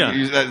know,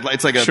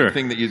 it's like a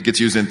thing that gets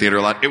used in theater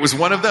a lot. It was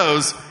one of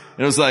those, and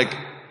it was like,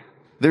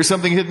 there's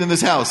something hidden in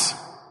this house.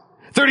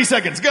 30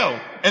 seconds, go.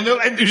 And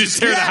You just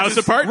tear the house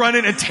apart? Run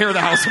in and tear the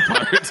house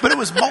apart. But it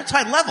was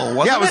multi-level,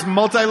 wasn't it? Yeah, it was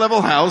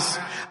multi-level house.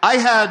 I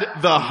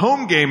had the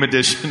home game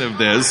edition of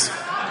this.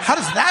 How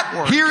does that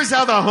work? Here's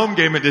how the home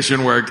game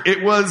edition worked.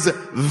 It was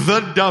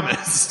the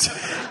dumbest.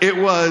 It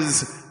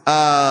was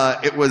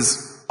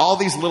all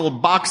these little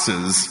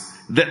boxes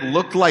that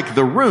looked like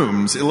the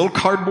rooms, little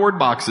cardboard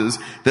boxes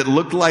that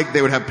looked like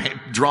they would have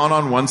drawn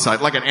on one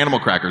side, like an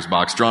Animal Crackers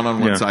box, drawn on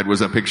one side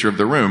was a picture of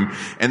the room.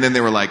 And then they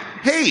were like,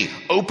 hey,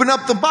 open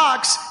up the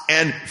box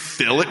and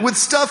fill it with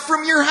stuff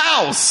from your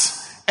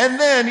house. And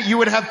then you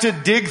would have to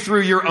dig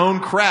through your own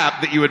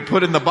crap that you had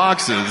put in the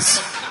boxes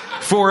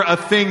for a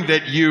thing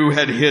that you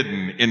had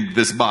hidden in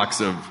this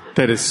box of...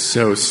 That is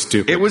so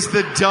stupid. It was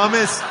the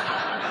dumbest...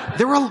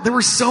 There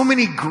were so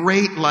many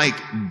great, like,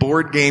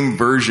 board game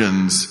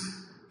versions.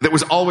 That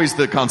was always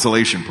the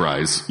consolation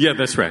prize. Yeah,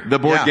 that's right. The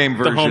board game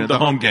version. The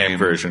home game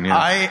version, yeah.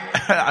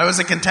 I was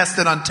a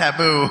contestant on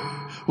Taboo,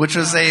 which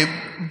was a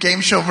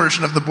game show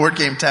version of the board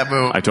game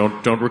Taboo. I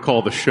don't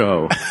recall the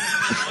show.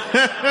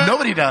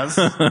 Nobody does.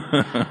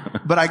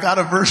 But I got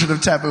a version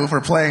of Taboo for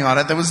playing on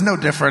it that was no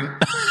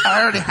different.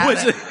 I already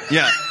had it.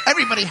 Yeah.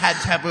 Everybody had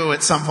Taboo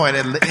at some point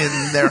in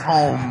their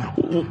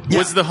home.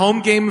 Was the home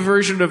game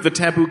version of the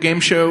Taboo game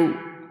show...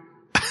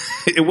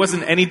 It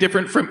wasn't any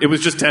different from... It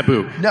was just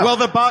Taboo. No. Well,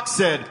 the box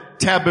said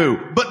Taboo,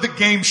 but the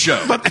game show.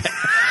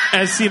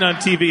 As seen on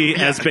TV,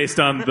 as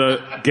based on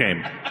the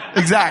game.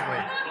 Exactly.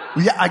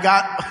 Yeah, I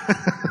got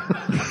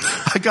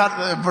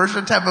the version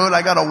of Taboo, and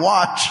I got a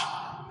watch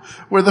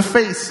where the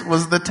face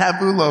was the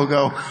Taboo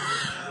logo.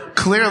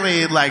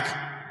 Clearly, like,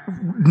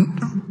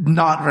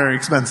 not very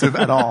expensive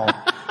at all.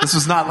 This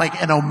was not like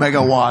an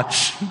Omega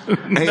watch.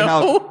 Hey,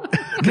 Hal,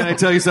 can I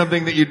tell you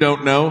something that you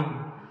don't know?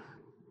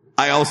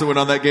 I also went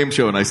on that game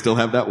show, and I still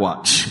have that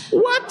watch.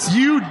 What?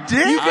 You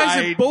did? You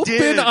guys have both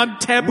been on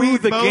Taboo,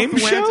 the game show?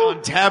 We both went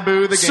on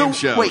Taboo, the game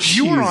show. Wait,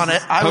 you were on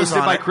it. I was on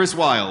Hosted by it. Chris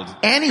Wilde.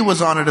 Annie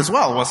was on it as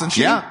well, wasn't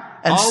she? Yeah.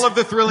 And all of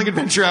the Thrilling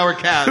Adventure Hour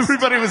cast.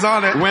 Everybody was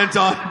on it. Went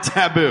on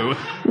Taboo.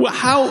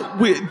 Well,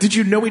 did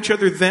you know each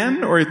other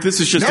then, or this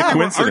is just a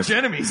coincidence? Arch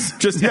enemies.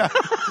 Just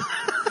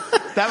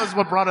That was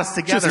what brought us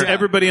together. Just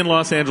everybody in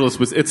Los Angeles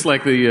was. It's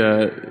like the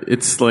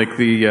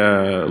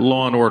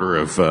Law and Order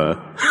of.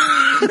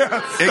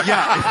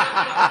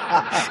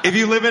 Yeah. If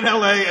you live in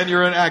LA and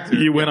you're an actor.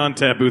 You went on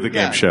Taboo the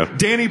Game Show.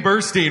 Danny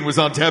Burstein was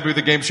on Taboo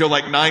the Game Show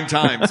like 9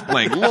 times,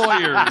 playing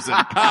lawyers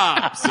and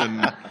cops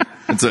and.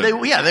 They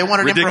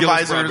wanted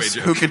improvisers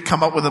who could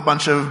come up with a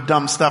bunch of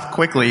dumb stuff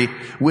quickly,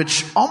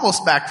 which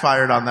almost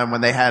backfired on them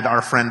when they had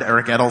our friend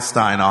Eric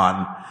Edelstein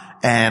on.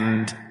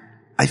 And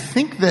I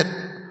think that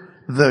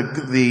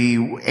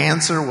the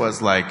answer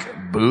was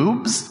like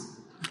boobs.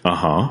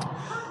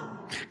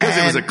 Because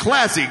it was a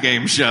classy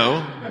game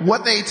show.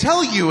 What they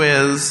tell you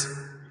is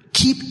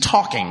keep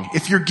talking.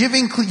 If you're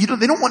giving,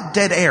 they don't want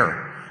dead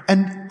air.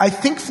 And I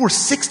think for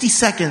 60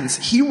 seconds,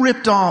 he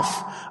ripped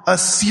off a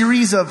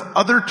series of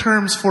other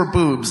terms for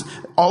boobs,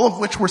 all of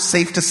which were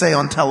safe to say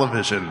on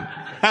television,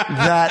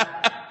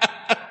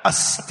 that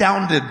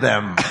astounded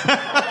them.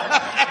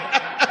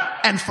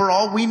 And for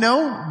all we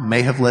know,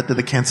 may have led to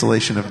the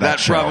cancellation of that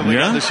show. That probably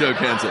got the show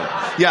canceled.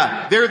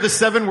 Yeah, there are the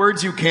 7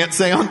 words you can't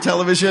say on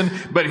television,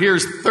 but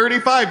here's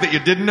 35 that you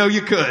didn't know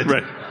you could.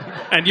 Right.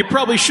 And you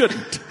probably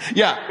shouldn't.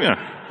 Yeah.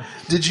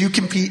 Did you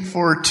compete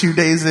for 2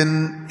 days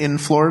in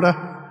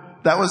Florida?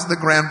 That was the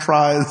grand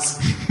prize.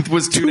 It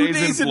was 2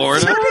 days in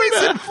Florida? 2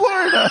 days in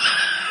Florida.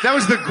 That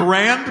was the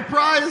grand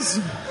prize?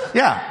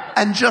 Yeah.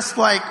 And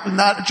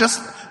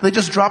they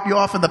just drop you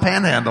off in the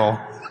panhandle.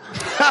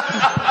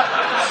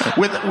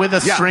 with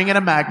a string and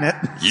a magnet.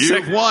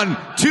 You've won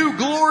 2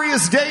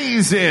 glorious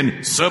days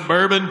in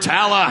suburban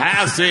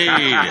Tallahassee.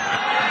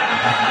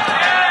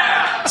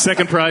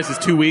 Second prize is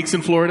 2 weeks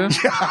in Florida.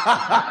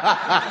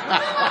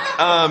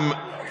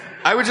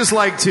 I would just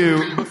like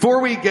to,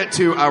 before we get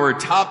to our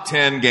top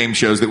 10 game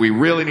shows that we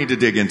really need to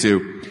dig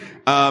into,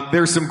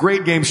 there's some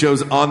great game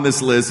shows on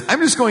this list. I'm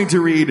just going to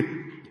read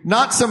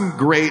not some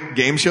great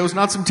game shows,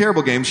 not some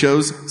terrible game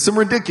shows, some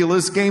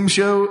ridiculous game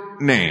show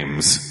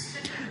names.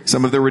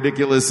 Some of the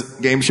ridiculous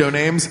game show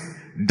names.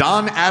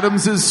 Don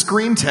Adams'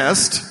 Screen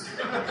Test.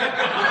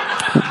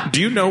 Do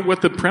you know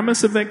what the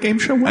premise of that game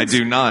show was? I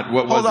do not.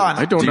 What was Hold on.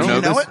 it? I don't know. Do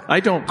you know it? I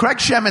don't. Craig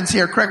Shemin's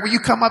here. Craig, will you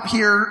come up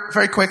here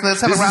very quickly?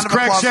 Let's have This a round is of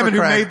Craig applause Shemin for who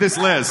Craig. made this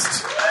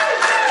list.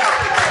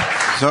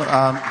 So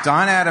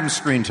Don Adams'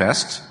 Screen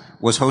Test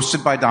was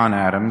hosted by Don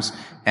Adams,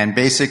 and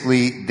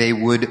basically they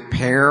would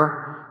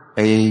pair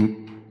a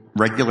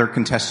regular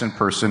contestant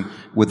person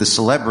with a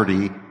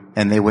celebrity,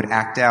 and they would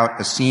act out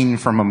a scene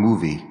from a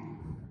movie.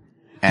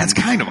 And That's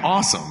kind of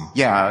awesome.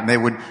 yeah, and they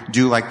would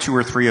do like 2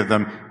 or 3 of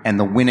them, and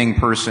the winning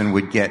person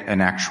would get an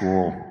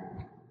actual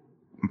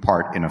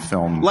part in a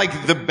film.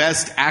 Like the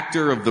best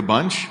actor of the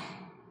bunch?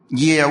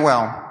 Yeah,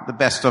 well, the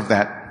best of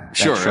that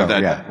Sure, show,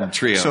 that yeah.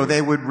 trio. So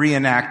they would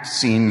reenact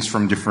scenes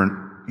from different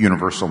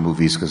Universal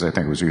movies, because I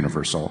think it was a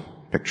Universal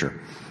picture.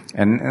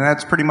 And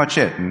that's pretty much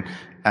it.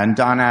 And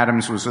Don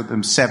Adams was in the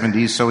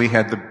 70s, so he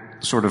had the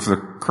sort of the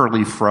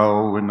curly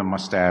fro and the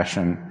mustache,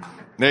 and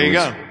There you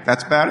go.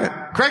 That's about it.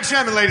 Craig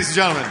Shemin, ladies and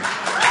gentlemen.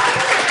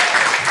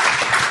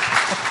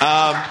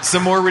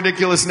 Some more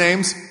ridiculous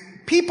names.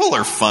 People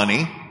are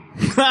funny.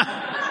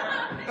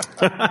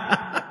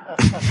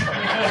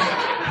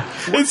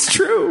 It's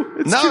true.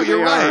 It's No, true, you're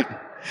they right.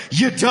 are.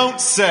 You don't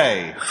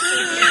say.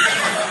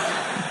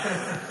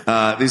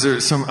 These are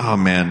some. Oh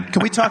man,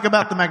 Can we talk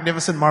about the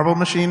Magnificent Marble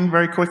Machine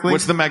very quickly?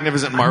 what's the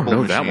Magnificent Marble I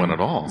don't know Machine? that one at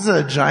all. This is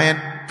a giant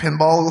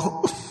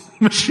pinball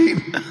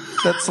machine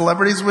that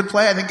celebrities would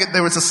play. I think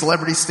there was a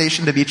celebrity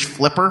stationed at each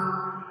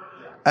flipper,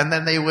 and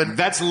then they would.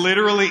 That's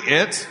literally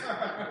it.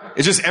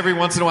 It's just every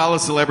once in a while a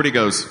celebrity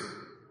goes.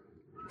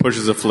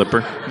 Pushes a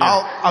flipper.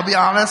 I'll be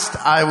honest.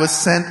 I was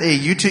sent a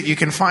YouTube. You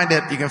can find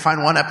it. You can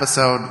find one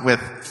episode with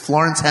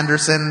Florence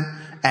Henderson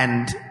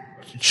and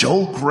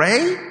Joel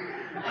Grey.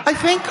 I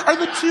think are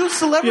the 2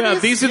 celebrities. Yeah,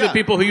 these are the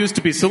people who used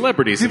to be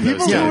celebrities in those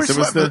People who were days. It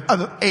was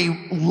the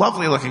a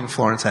lovely looking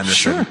Florence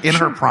Henderson in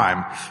her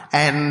prime,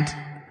 and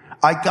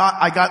I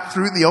got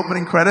through the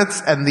opening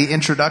credits and the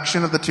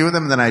introduction of the 2 of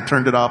them, and then I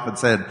turned it off and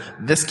said,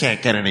 "This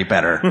can't get any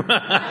better."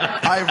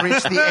 I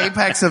reached the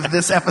apex of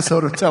this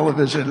episode of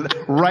television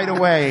right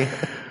away.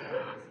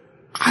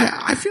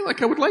 I feel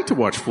like I would like to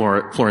watch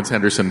Florence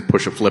Henderson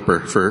push a flipper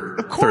for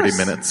 30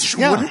 minutes.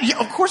 Yeah. Yeah,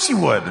 of course you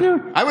would.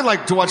 I would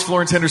like to watch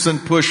Florence Henderson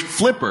push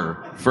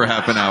Flipper for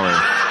half an hour.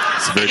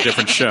 It's a very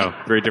different show.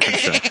 Very different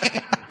show.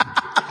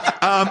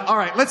 All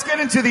right, let's get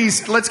into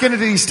these. Let's get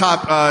into these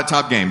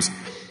top games.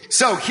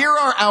 So here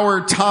are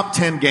our top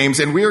 10 games,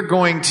 and we are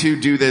going to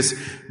do this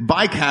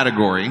by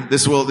category.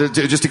 This will,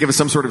 just to give us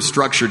some sort of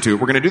structure to it,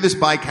 we're going to do this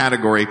by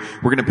category.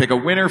 We're going to pick a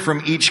winner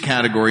from each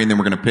category, and then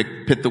we're going to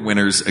pit the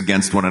winners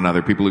against one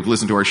another. People who've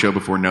listened to our show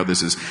before know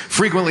this is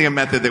frequently a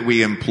method that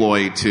we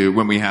employ to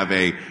when we have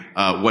a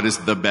what is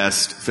the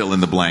best fill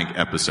in the blank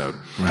episode.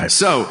 Right.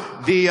 So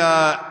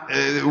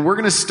we're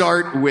going to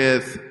start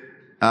with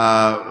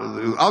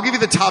I'll give you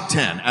the top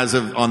 10 as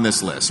of on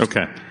this list.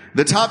 Okay.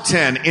 The top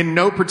 10 in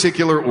no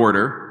particular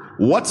order.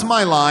 What's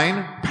My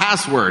Line?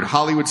 Password,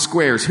 Hollywood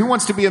Squares, Who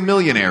Wants to Be a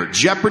Millionaire?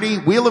 Jeopardy,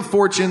 Wheel of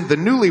Fortune, The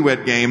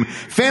Newlywed Game,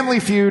 Family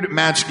Feud,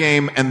 Match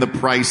Game, and The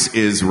Price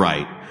is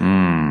Right.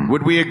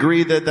 Would we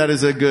agree that that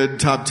is a good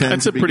top 10?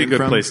 That's a pretty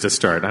good place to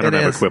start. I don't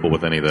have a quibble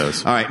with any of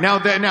those. All right. Now,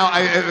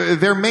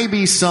 there may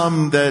be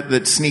some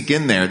that sneak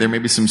in there. There may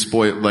be some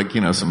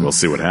some we'll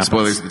see what happens.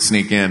 Spoilers that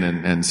sneak in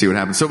and see what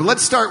happens. So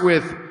let's start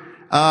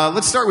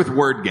with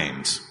word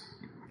games.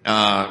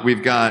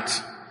 We've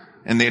got,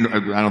 and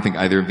I don't think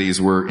either of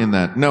these were in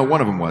that. No, one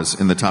of them was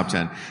in the top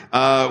 10.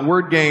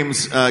 Word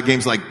games,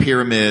 games like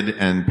Pyramid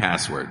and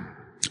Password.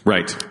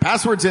 Right.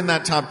 Password's in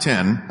that top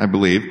 10, I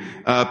believe.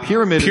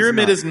 Pyramid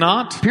is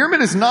not.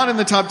 Pyramid is not in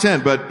the top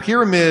 10, but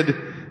Pyramid, do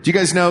you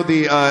guys know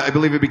I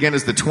believe it began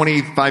as the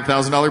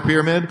 $25,000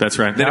 pyramid? That's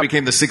right. Then it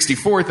became the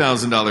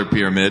 $64,000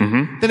 pyramid.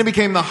 Mm-hmm. Then it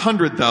became the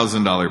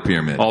 $100,000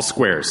 pyramid. All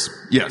squares.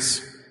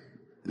 Yes.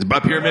 It's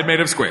a pyramid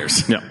made of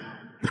squares. Yeah.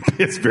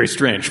 It's very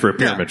strange for a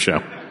pyramid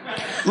show.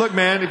 Look,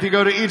 man, if you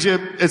go to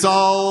Egypt, it's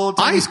all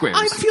tiny squares.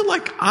 I feel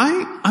like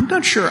I'm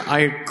not sure.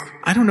 I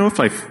don't know if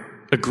I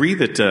agree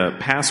that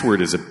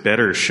Password is a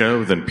better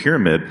show than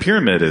Pyramid.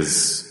 Pyramid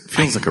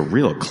feels like a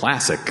real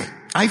classic.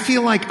 I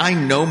feel like I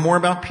know more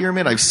about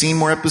Pyramid. I've seen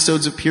more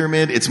episodes of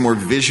Pyramid. It's more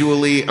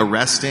visually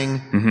arresting.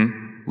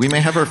 Mm-hmm. We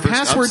may have our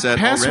first upset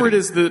Password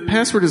already.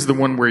 Password is the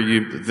one where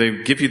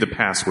they give you the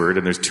password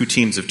and there's two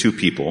teams of two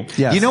people.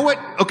 Yes. You know what?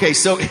 Okay,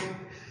 so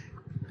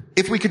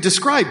if we could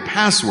describe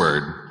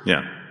Password.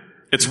 Yeah.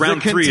 It's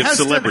round 3 of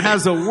celebrity.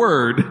 Has a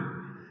word.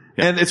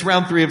 Yeah. And it's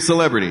round 3 of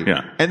celebrity.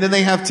 Yeah. And then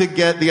they have to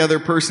get the other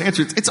person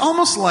answer. It's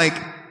almost like,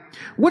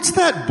 what's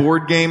that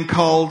board game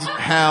called,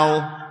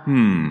 Hal?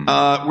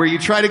 Where you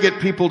try to get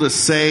people to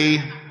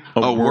say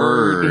a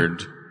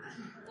word.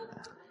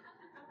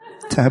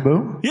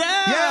 Taboo?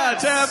 Yeah,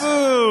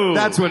 Taboo.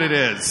 That's what it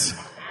is.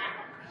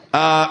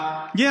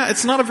 Yeah,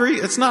 it's not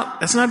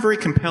very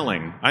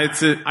compelling.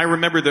 I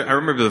remember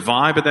the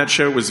vibe of that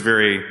show was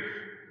very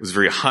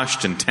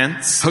hushed and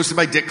tense. Hosted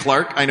by Dick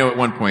Clark. I know at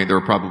one point there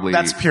were probably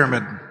That's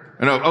Pyramid.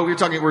 No, you're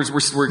talking. We're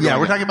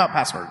talking about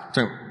Password.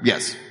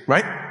 Yes,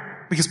 right?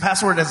 Because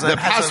Password is You're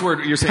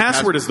saying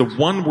password is the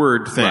one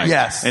word thing. Right.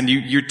 Yes, and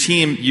your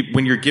team,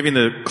 when you're giving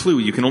the clue,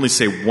 you can only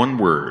say one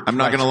word. I'm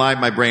not going to lie.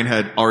 My brain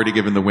had already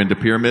given the win to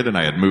Pyramid, and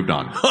I had moved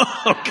on.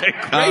 Okay,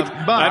 great.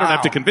 I don't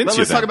have to convince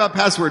you. Let's talk about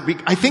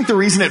Password. I think the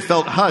reason it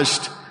felt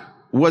hushed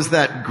was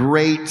that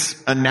great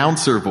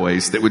announcer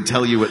voice that would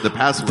tell you what the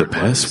password was. The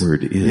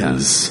password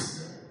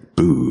is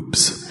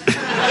boobs.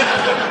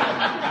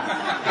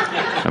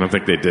 I don't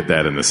think they did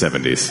that in the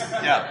 70s.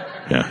 Yeah.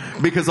 Yeah.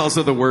 Because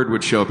also the word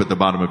would show up at the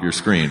bottom of your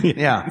screen.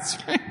 Yeah. That's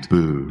right.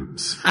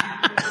 Boobs.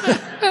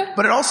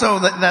 But it also,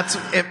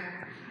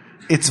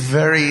 it's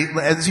very,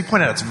 as you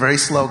point out, it's very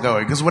slow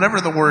going. Because whatever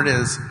the word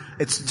is,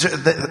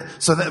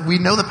 so that we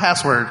know the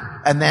password,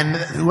 and then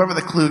whoever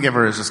the clue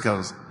giver is just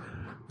goes,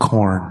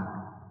 corn.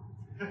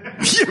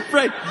 You're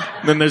right.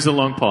 Then there's a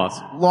long pause.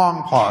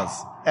 Long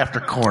pause after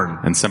corn.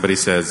 And somebody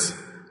says,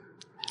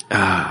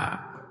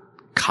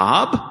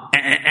 cob?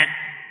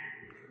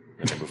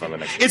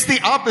 It's the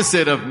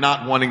opposite of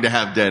not wanting to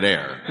have dead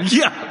air.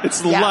 Yeah,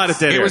 it's a lot of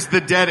dead air. It was the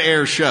dead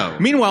air show.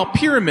 Meanwhile,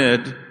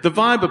 Pyramid, the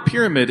vibe of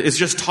Pyramid is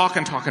just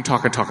talking.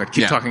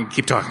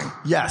 Keep talking.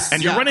 Yes.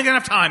 And you're running out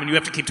of time and you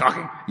have to keep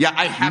talking. Yeah,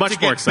 I have to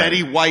get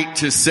Betty White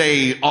to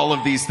say all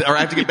of these, or I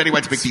have to get Betty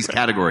White to pick these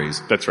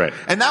categories. That's right.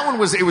 And that one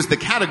was the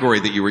category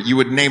that you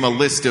would name a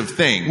list of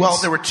things. Well,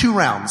 there were 2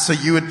 rounds. So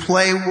you would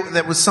play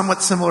that was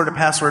somewhat similar to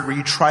Password, where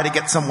you try to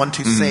get someone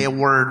to say a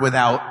word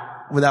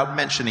without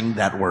mentioning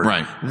that word.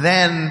 Right.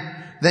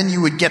 Then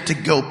you would get to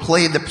go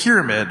play the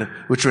Pyramid,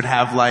 which would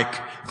have like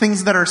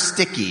things that are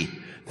sticky,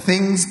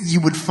 things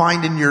you would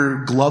find in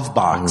your glove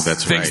box. Oh,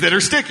 that's things that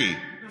are sticky.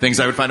 Things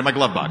I would find in my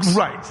glove box.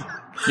 Right.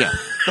 Yeah.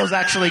 Those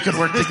actually could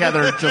work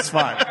together just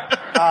fine.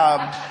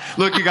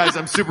 Look, you guys,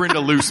 I'm super into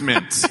loose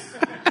mints.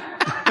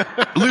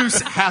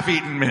 Loose,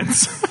 half-eaten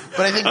mints.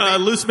 But I think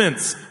loose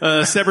mints,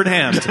 severed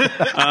hand,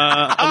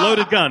 a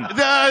loaded gun.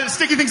 The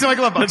sticky things in my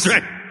glove box.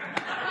 That's right.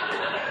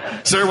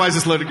 Sir, why is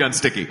this loaded gun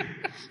sticky?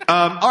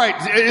 All right,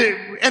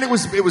 and it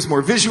was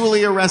more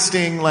visually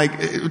arresting.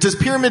 Like, does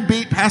Pyramid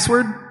beat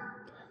Password?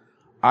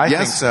 I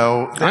think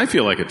so. I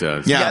feel like it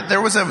does. Yeah,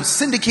 there was a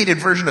syndicated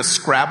version of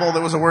Scrabble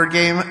that was a word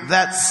game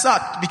that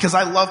sucked because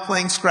I love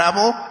playing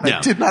Scrabble. I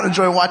did not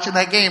enjoy watching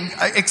that game,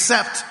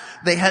 except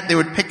they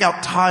would pick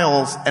out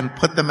tiles and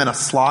put them in a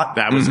slot.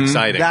 That was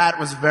exciting. That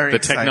was very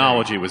exciting. The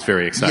technology was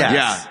very exciting.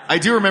 Yes. Yeah, I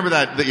do remember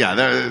that.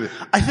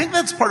 I think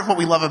that's part of what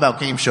we love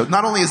about game shows.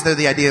 Not only is there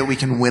the idea we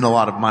can win a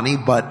lot of money,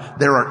 but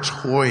there are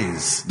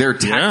toys. There are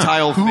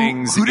tactile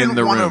things who in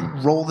the room. Who didn't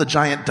want to roll the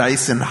giant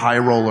dice in high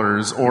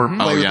rollers or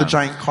play with the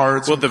giant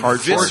cards? Well, the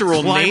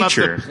visceral climb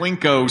nature. up the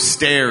Plinko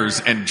stairs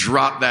and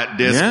drop that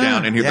disc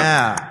down and hear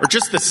or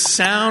just the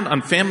sound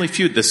on Family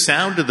Feud, the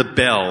sound of the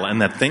bell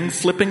and that thing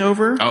flipping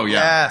over. Oh, yeah.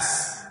 Yes.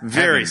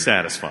 Very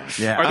satisfying.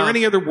 Yeah. Are there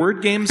any other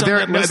word games on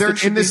that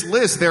list? In this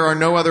list, there are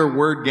no other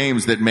word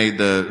games that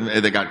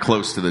that got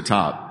close to the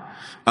top.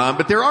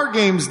 But there are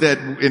games that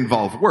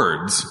involve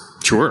words.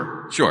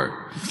 Sure.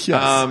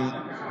 Yes.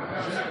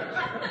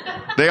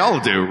 They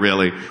all do,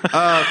 really.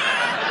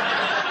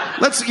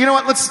 Let's,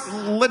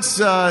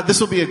 this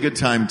will be a good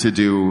time to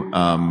do,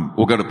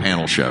 we'll go to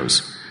panel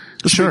shows.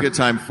 This would be a good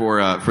time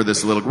for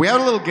this little. We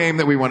had a little game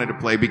that we wanted to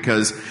play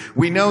because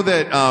we know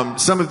that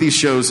some of these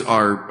shows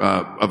are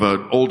of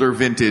an older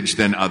vintage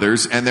than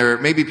others, and there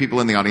may be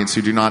people in the audience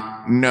who do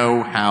not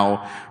know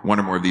how one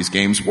or more of these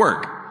games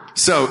work.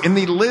 So, in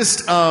the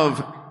list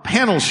of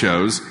panel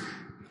shows,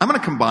 I'm going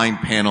to combine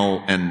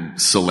panel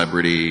and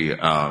celebrity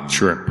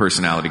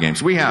personality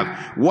games. We have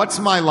What's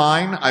My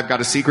Line? I've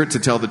Got a Secret to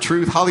Tell the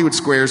Truth, Hollywood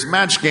Squares,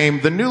 Match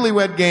Game, The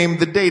Newlywed Game,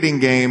 The Dating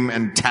Game,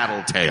 and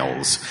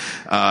Tattletales.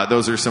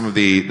 Those are some of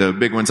the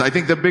big ones. I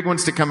think the big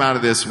ones to come out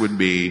of this would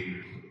be,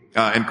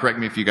 and correct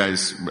me if you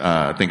guys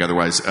think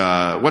otherwise,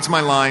 What's My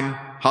Line?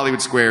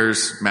 Hollywood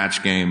Squares,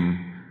 Match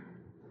Game,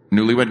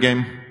 Newlywed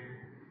Game.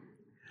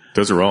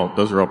 Those are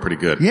all pretty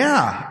good.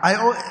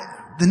 Yeah.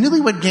 The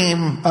Newlywed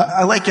Game,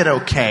 I like it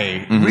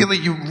okay. Mm-hmm.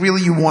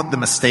 Really you want the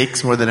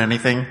mistakes more than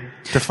anything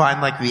to find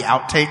like the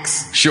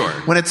outtakes. Sure.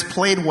 When it's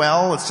played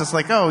well, it's just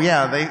like, oh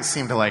yeah, they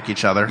seem to like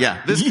each other.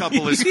 Yeah, this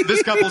couple's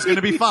going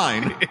to be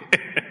fine.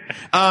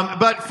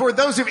 But for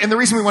those of, and the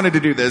reason we wanted to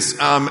do this,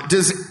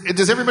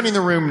 does everybody in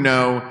the room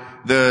know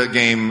the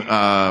game,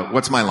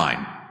 What's My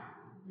Line?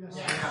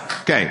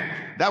 Okay.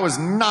 That was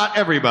not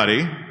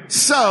everybody.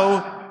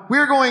 So,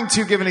 we're going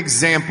to give an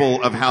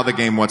example of how the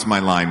game What's My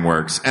Line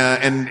works.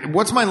 And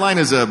What's My Line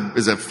is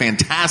a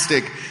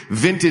fantastic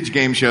vintage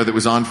game show that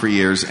was on for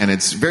years, and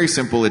it's very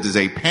simple. It is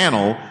a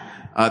panel.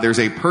 There's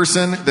a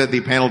person that the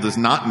panel does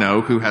not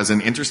know who has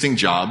an interesting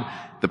job.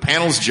 The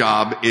panel's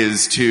job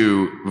is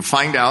to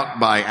find out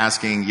by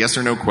asking yes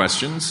or no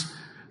questions.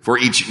 For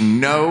each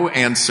no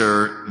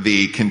answer,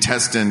 the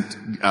contestant,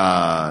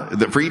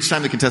 for each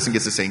time the contestant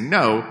gets to say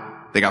no,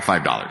 they got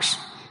 $5.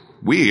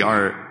 We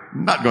are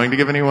not going to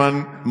give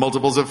anyone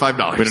multiples of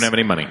 $5. We don't have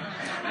any money.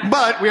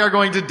 But we are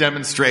going to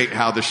demonstrate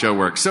how the show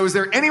works. So is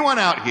there anyone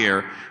out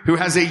here who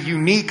has a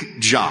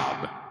unique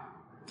job?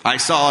 I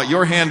saw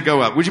your hand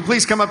go up. Would you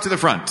please come up to the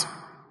front?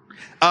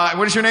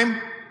 What is your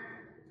name?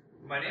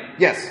 My name?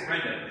 Yes.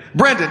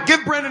 Brendan.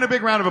 Give Brendan a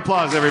big round of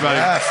applause, everybody.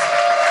 Yes.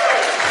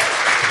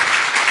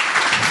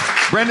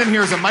 Brendan,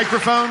 here's a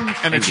microphone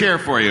and a chair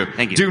for you.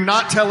 Thank you. Do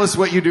not tell us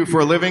what you do for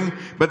a living,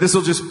 but this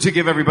will just to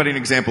give everybody an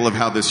example of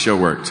how this show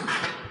worked.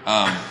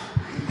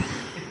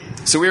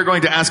 So we are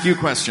going to ask you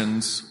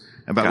questions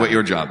about what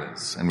your job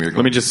is, and we are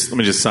going. Let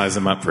me just size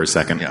them up for a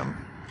second. Yeah.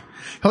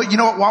 Oh, you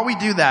know what? While we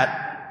do that,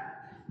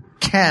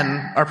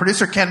 our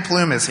producer Ken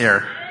Plume is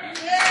here.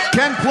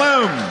 Ken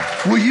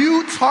Plume, will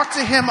you talk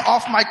to him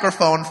off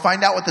microphone,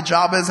 find out what the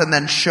job is, and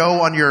then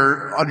show on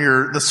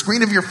the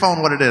screen of your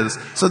phone what it is,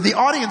 so the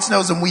audience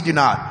knows and we do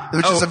not,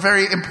 which is a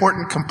very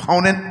important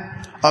component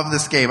of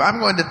this game. I'm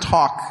going to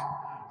talk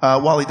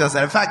while he does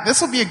that. In fact,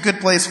 this will be a good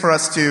place for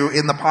us to,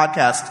 in the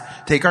podcast,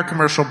 take our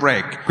commercial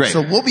break. Great.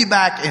 So we'll be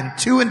back in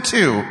 2 and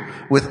 2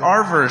 with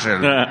our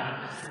version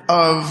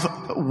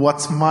of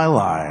What's My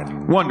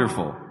Line.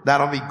 Wonderful.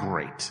 That'll be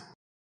great.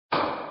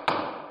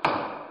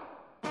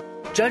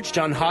 Judge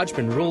John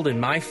Hodgman ruled in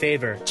my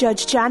favor.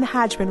 Judge John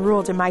Hodgman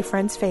ruled in my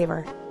friend's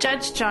favor.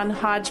 Judge John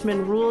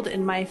Hodgman ruled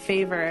in my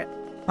favor.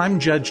 I'm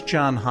Judge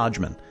John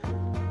Hodgman.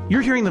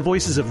 You're hearing the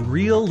voices of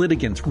real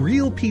litigants,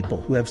 real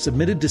people who have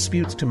submitted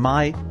disputes to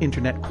my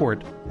internet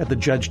court at the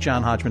Judge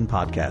John Hodgman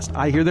podcast.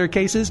 I hear their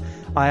cases,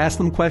 I ask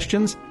them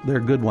questions, they're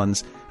good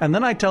ones, and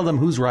then I tell them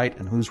who's right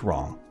and who's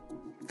wrong.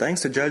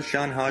 Thanks to Judge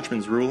John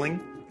Hodgman's ruling,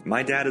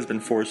 my dad has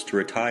been forced to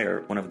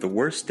retire one of the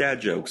worst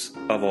dad jokes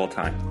of all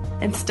time.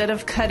 Instead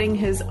of cutting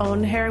his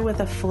own hair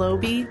with a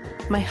Flowbee,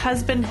 my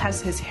husband has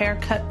his hair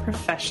cut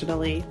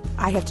professionally.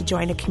 I have to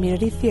join a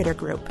community theater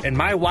group. And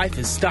my wife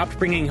has stopped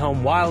bringing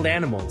home wild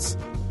animals.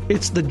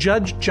 It's the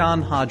Judge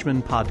John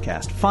Hodgman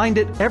podcast. Find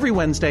it every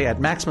Wednesday at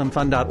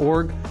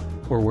MaximumFun.org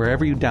or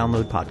wherever you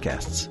download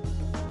podcasts.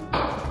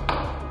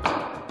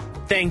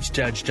 Thanks,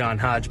 Judge John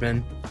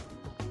Hodgman.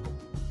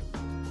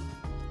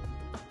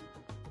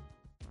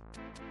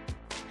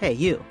 Hey,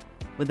 you,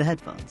 with the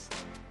headphones.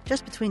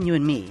 Just between you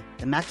and me,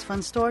 the Max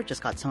Fun store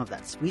just got some of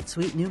that sweet,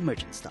 sweet new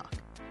merch in stock.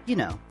 You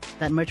know,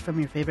 that merch from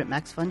your favorite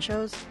Max Fun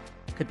shows?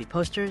 Could be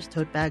posters,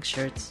 tote bags,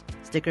 shirts,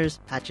 stickers,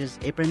 patches,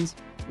 aprons.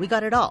 We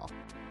got it all.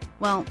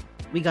 Well,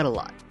 we got a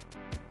lot.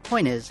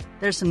 Point is,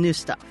 there's some new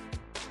stuff.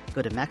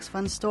 Go to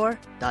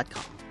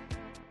MaxFunStore.com.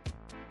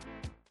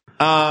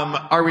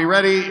 Are we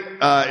ready?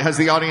 Has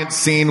the audience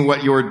seen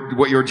what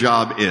your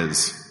job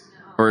is?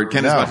 Or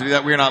Ken is about to do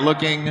that. We're not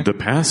looking. The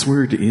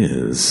password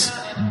is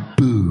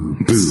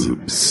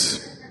boobs.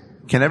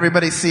 Can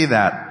everybody see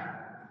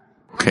that?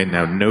 Okay,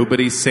 now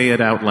nobody say it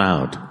out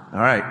loud. All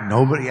right,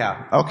 nobody.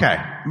 Yeah. Okay.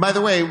 By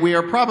the way, we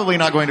are probably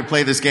not going to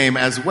play this game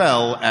as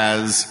well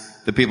as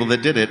the people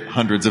that did it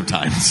hundreds of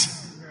times.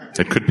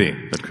 That could be.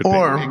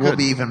 Or we'll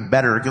be even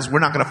better because we're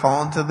not going to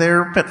fall into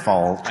their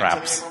pitfall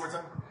traps.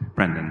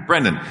 Brendan.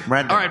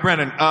 All right,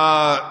 Brendan.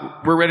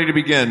 We're ready to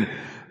begin.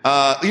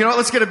 You know what?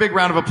 Let's get a big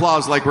round of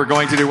applause like we're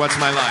going to do What's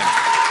My Line.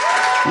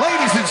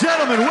 Ladies and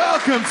gentlemen,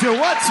 welcome to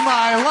What's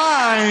My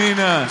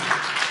Line.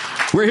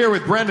 We're here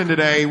with Brendan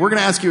today. We're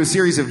going to ask you a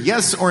series of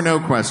yes or no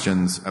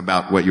questions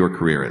about what your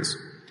career is.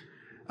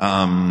 You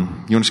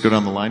want to just go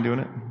down the line doing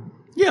it?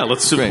 Yeah,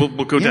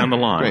 we'll go down the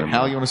line. Great.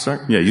 Hal, you want to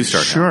start? Yeah, you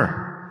start. Sure. Hal.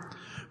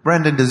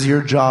 Brendan, does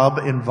your job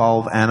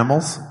involve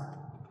animals?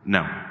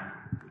 No.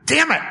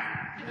 Damn it!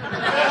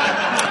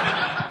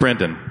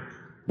 Brendan,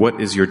 what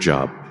is your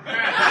job?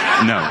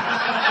 No.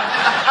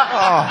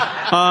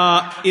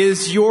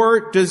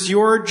 Does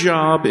your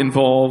job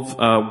involve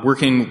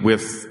working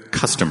with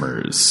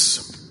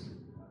customers?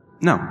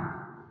 No.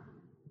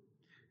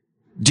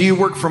 Do you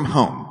work from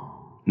home?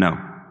 No.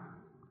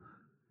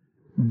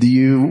 Do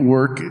you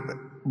work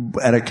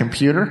at a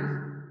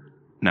computer?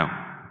 No.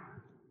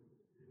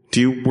 Do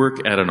you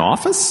work at an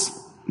office?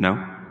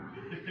 No.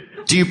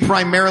 Do you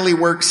primarily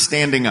work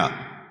standing up?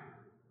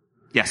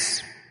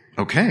 Yes.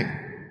 Okay.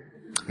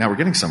 Now we're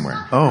getting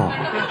somewhere. Oh.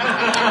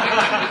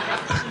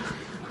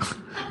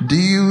 Do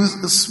you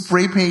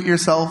spray paint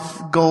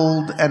yourself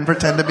gold and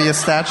pretend to be a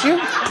statue?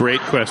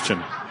 Great question.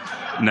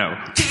 No.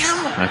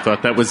 Damn! I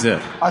thought that was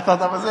it. I thought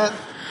that was it.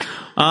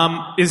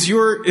 Is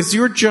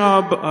your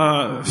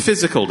job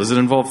physical? Does it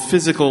involve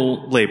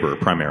physical labor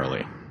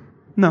primarily?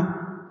 No.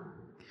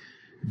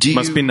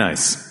 Must be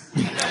nice.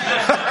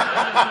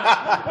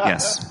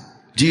 Yes.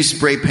 Do you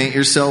spray paint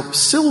yourself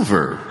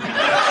silver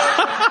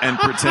and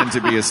pretend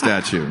to be a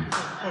statue?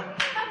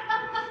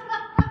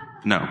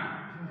 No.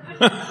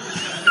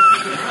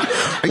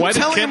 Why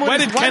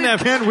did Ken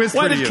have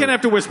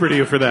to whisper to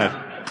you for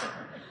that?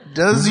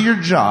 Does your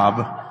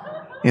job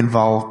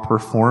involve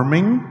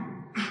performing?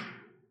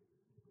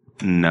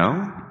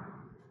 No.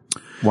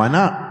 Why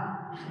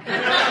not?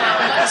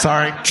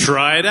 Sorry.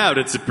 Try it out.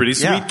 It's a pretty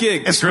sweet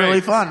gig. It's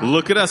really fun.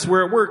 Look at us.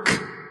 We're at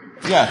work.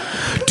 Yeah.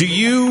 Do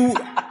you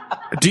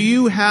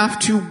have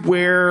to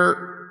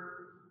wear?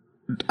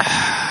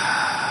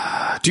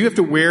 Do you have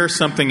to wear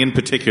something in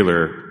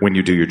particular when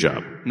you do your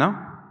job? No.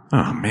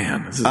 Oh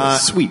man, this is a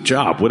sweet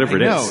job. Whatever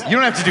it is. No, you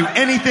don't have to do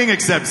anything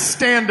except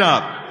stand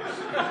up.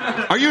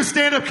 Are you a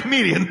stand-up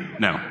comedian?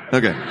 No.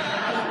 Okay. No,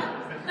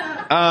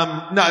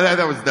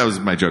 that was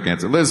my joke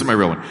answer. This is my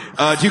real one.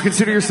 Do you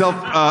consider yourself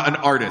an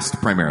artist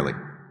primarily?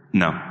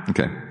 No.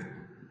 Okay.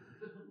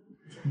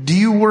 Do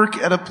you work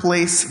at a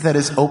place that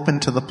is open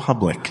to the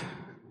public?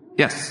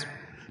 Yes.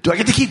 Do I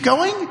get to keep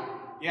going?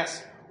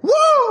 Yes. Woo!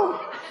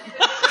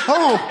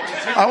 Oh,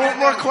 I want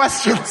more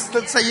questions.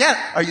 Let's say,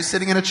 yeah. Are you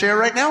sitting in a chair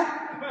right now?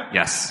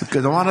 Yes.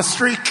 Because I'm on a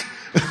streak.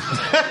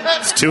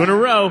 It's 2 in a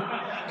row.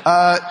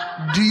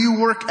 Do you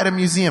work at a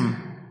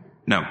museum?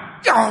 No.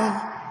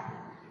 Oh.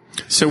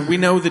 So we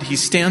know that he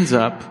stands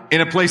up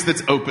in a place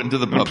that's open to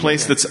the public. In a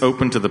place that's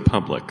open to the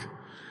public.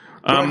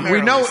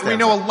 We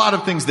know a lot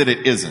of things that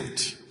it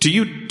isn't.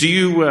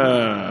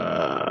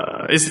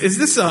 Is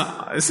this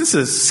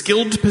a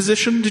skilled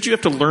position? Did you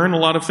have to learn a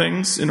lot of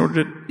things in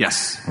order to?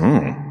 Yes.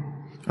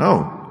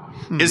 Oh.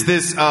 Is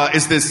this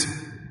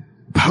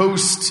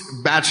post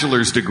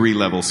bachelor's degree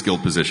level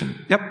skilled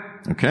position? Yep.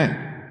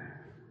 Okay.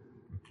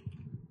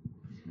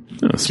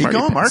 Oh, Keep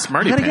going, Mark.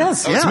 Smarty you gotta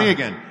pants. guess. It's me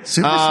again.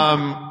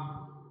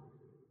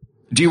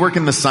 Do you work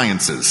in the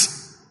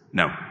sciences?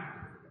 No.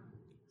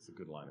 That's a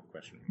good line of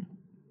questioning.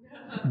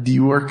 Do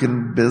you work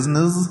in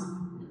business?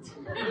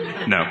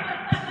 No.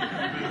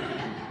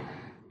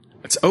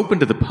 It's open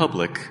to the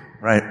public.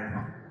 Right.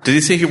 Did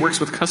he say he works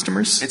with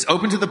customers? It's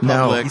open to the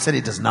No, public. he said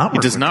he does not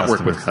work He does with not work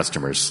customers. with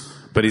customers,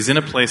 but he's in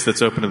a place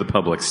that's open to the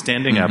public,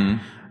 standing up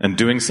and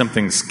doing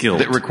something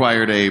skilled. That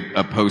required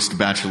a post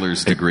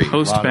bachelor's degree.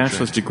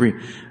 Post-bachelor's degree.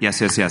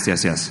 Yes. Yes.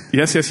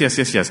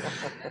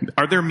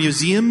 Are there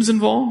museums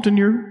involved in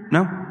your?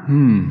 No.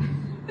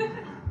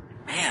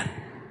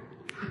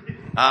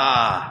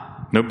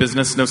 No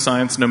business, no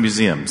science, no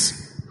museums.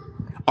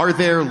 Are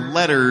there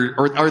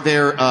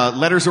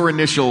letters or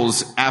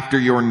initials after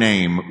your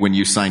name when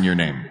you sign your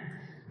name?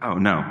 Oh,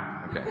 no.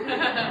 Okay.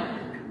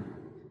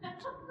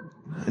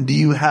 Do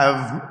you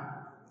have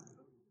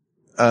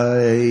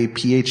a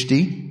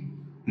PhD?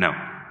 No.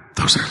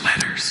 Those are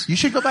letters. You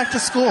should go back to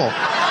school.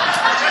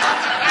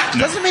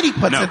 Doesn't mean he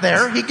puts it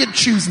there. He could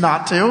choose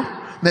not to.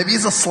 Maybe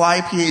he's a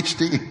sly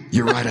PhD.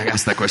 You're right. I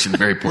asked that question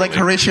very poorly. Like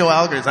Horatio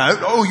Alger's.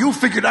 Oh, you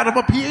figured out I'm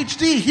a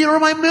PhD. Here are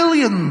my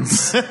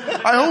millions.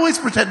 I always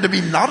pretend to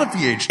be not a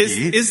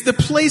PhD. Is the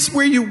place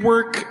where you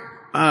work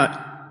out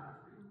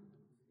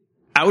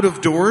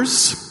of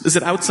doors? Is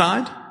it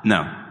outside?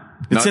 No.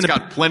 It's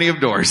got plenty of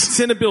doors.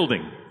 It's in a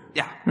building.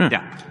 Yeah.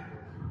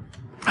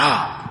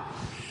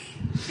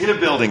 In a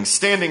building,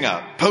 standing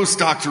up,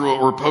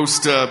 postdoctoral or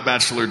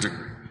post-bachelor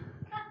degree.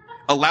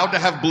 Allowed to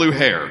have blue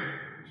hair.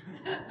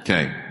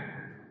 Okay.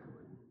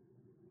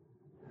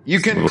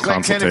 You can,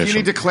 Ken, if you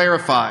need to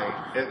clarify.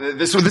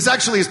 This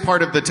actually is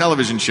part of the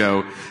television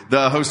show.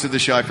 The host of the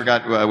show, I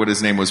forgot what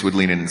his name was, would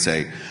lean in and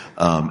say,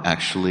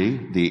 actually,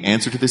 the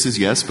answer to this is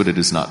yes, but it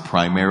is not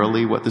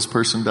primarily what this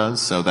person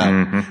does. So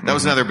that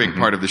was another big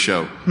part of the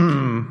show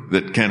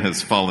that Ken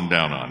has fallen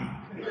down on.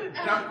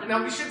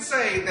 Now, we should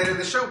say that in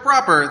the show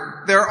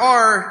proper, there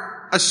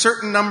are a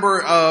certain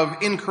number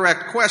of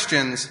incorrect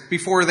questions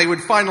before they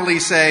would finally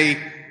say,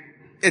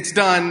 it's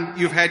done.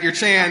 You've had your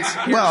chance.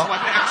 Well,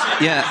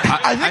 Yeah,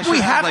 I think we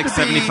have like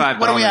to be $75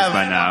 what do we have?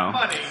 by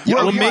now.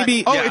 Well,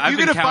 maybe. Oh, Yeah, if I've you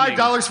been get a counting.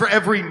 $5 for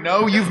every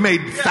no, you've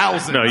made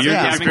thousands. No, you're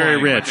Yeah. getting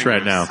very rich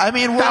right now. I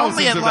mean,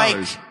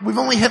 we've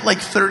only hit like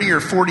 30 or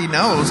 40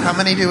 no's. How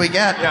many do we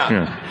get?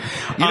 Yeah.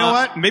 You know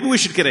what? Maybe we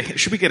should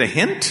should we get a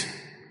hint?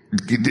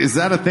 Is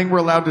that a thing we're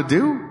allowed to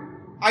do?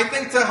 I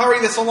think to hurry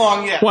this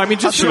along, yeah. Well, I mean,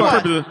 just I'll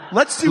tell for you the what,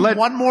 let's do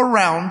one more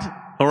round,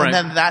 All right. and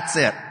then that's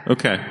it.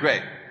 Okay.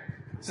 Great.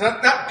 So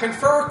now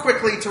confer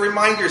quickly to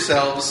remind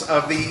yourselves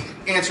of the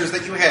answers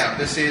that you have.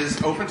 This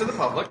is open to the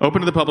public.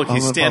 Open to the public.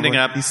 He's standing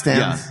up. He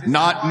stands. Yeah.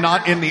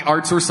 Not in the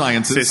arts or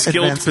sciences. It's a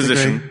skilled Advanced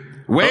position. degree.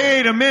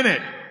 Wait a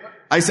minute.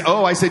 I said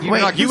you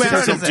Wait, not you consider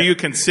asked yourself- Do you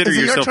consider Is it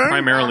your yourself turn?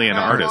 primarily an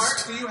Mark,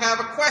 artist? do you have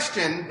a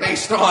question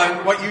based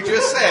on what you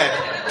just said?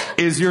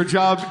 Is your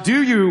job,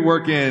 do you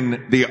work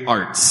in the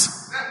arts?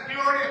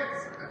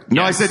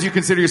 No, I said you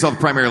consider yourself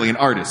primarily an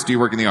artist. Do you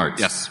work in the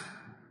arts? Yes.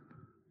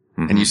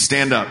 And you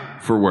stand up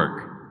for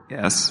work.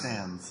 Yes.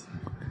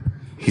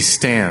 He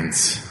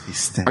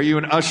stands. Are you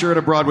an usher at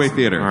a Broadway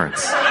theater?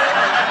 Arts.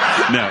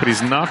 No. But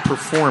he's not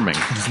performing.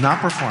 He's not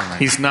performing.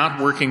 He's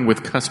not working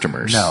with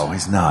customers. No,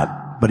 he's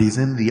not. But he's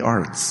in the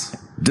arts.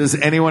 Does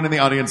anyone in the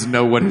audience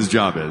know what his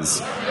job is?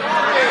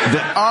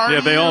 Yeah,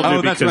 they all do.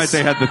 Oh, that's right.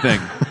 They had the thing.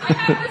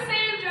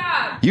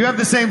 You have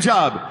the same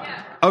job.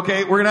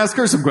 Okay, we're going to ask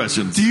her some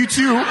questions. Do you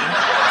two?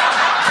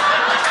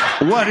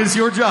 What is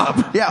your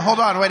job? Yeah, hold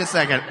on. Wait a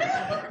second.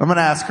 I'm going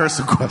to ask her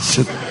some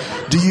questions.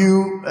 Do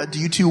you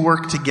two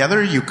work together?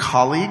 Are you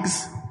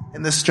colleagues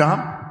in this job?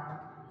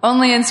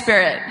 Only in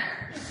spirit.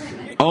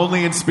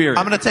 Only in spirit.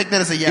 I'm going to take that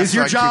as a yes. Is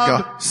your so I can keep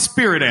job going.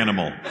 spirit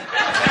animal?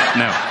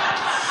 No.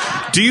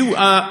 Do you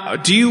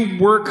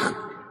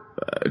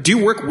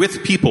work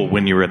with people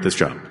when you're at this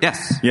job?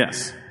 Yes.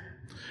 Yes.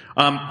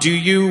 Do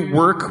you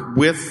work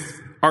with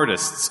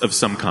artists of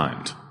some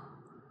kind?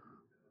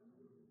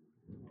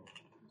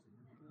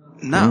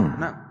 No.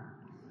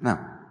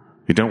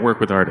 You don't work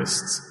with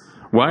artists.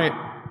 Why?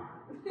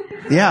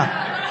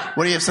 Yeah.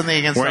 What do you have something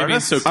against Why are you being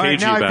artists? so All right,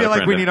 cagey now I about feel it,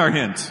 like we Brenda? need our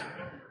hint,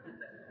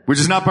 which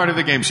is not part of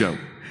the game show.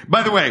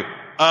 By the way,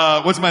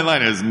 what's my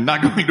line is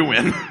not going to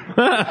win.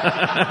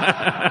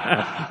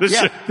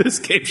 This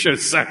game show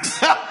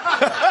sucks. Yeah,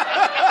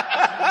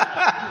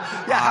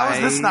 how has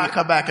this not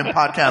come back in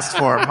podcast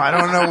form? I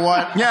don't know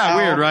what. Yeah,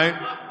 weird, right?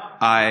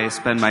 I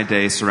spend my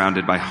day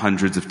surrounded by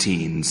hundreds of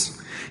teens.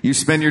 You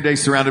spend your day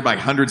surrounded by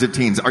hundreds of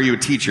teens. Are you a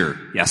teacher?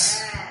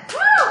 Yes.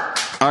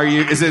 Are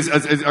you?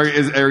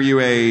 Are you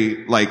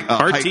a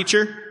art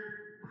teacher?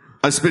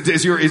 Do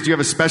you have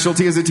a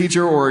specialty as a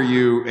teacher, or are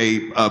you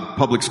a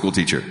public school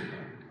teacher?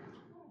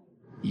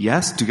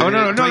 Yes. Do I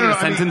get a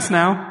sentence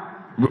now?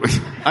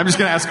 I'm just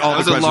going to ask all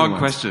the questions. That was a long once.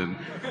 question.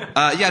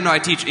 I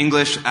teach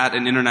English at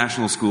an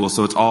international school,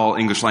 so it's all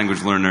English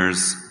language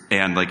learners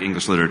and like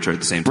English literature at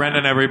the same time.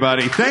 Brendan,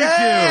 everybody, thank you.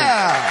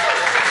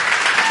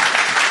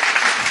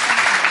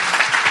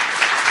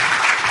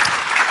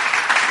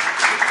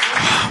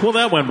 Well,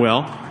 that went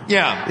well.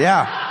 Yeah.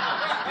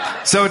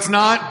 Yeah. So it's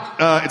not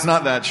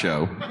that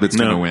show that's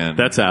going to win.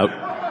 That's out.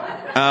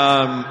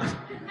 All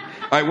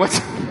right.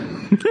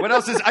 What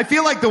else is? I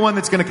feel like the one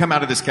that's going to come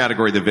out of this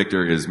category, the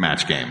victor, is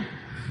Match Game.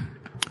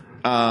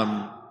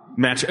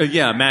 Match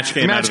game. Match Out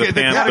of Game.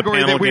 The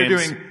category that we're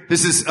games. doing.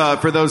 This is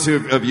for those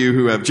of you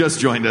who have just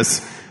joined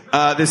us.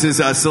 This is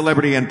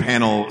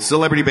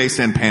celebrity-based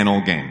and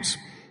panel games.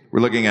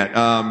 We're looking at.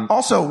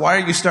 Also, why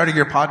are you starting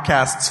your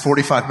podcasts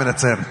 45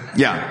 minutes in?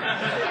 Yeah.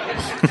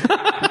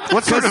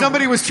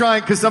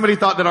 Because somebody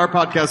thought that our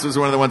podcast was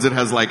one of the ones that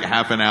has like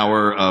half an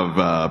hour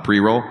of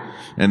pre-roll,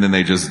 and then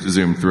they just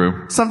zoomed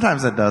through.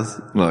 Sometimes it does.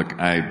 Look,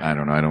 I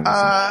don't know. I don't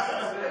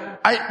listen.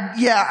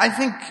 I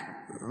think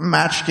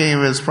Match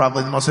Game is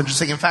probably the most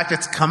interesting. In fact,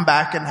 it's come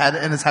back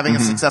and is having a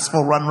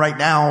successful run right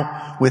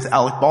now with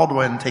Alec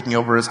Baldwin taking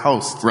over as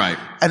host. Right.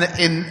 And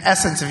in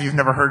essence, if you've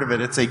never heard of it,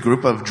 it's a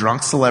group of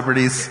drunk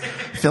celebrities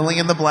filling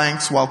in the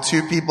blanks while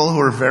two people who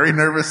are very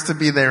nervous to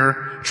be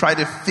there try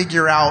to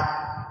figure out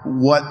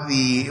what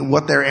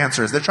their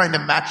answer is. They're trying to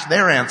match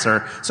their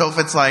answer. So if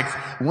it's like,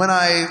 when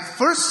I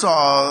first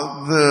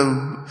saw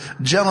the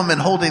gentleman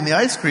holding the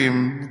ice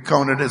cream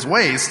cone at his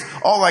waist,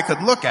 all I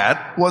could look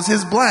at was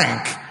his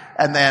blank.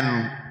 And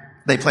then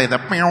they play the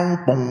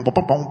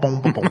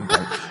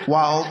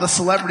while the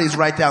celebrities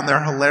write down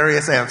their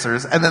hilarious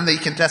answers, and then the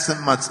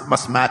contestant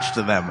must match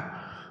to them.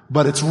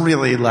 But it's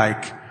really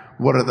like,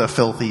 what are the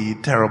filthy,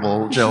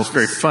 terrible jokes? It's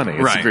very funny.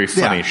 It's a very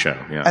funny show.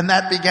 Yeah. And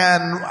that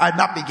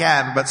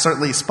but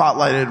certainly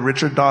spotlighted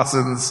Richard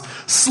Dawson's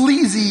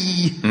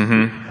sleazy,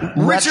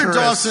 Richard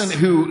Dawson,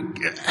 who,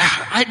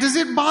 does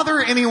it bother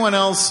anyone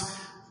else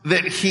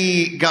that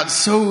he got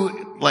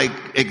so,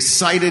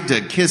 excited to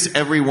kiss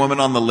every woman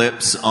on the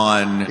lips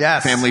on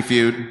Family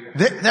Feud?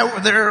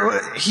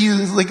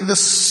 He's like the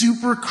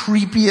super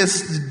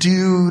creepiest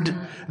dude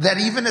that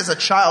even as a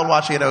child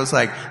watching it, I was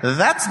like,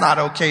 that's not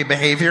okay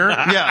behavior.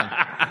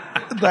 Yeah.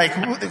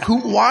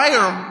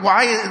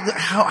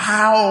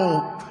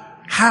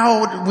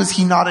 How was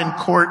he not in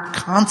court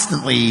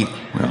constantly?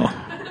 Well,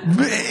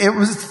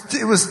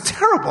 It was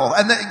terrible.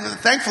 And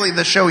thankfully,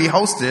 the show he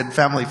hosted,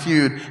 Family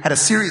Feud, had a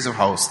series of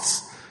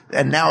hosts.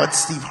 And now it's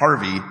Steve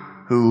Harvey,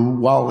 who,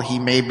 while he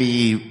may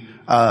be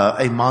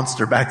a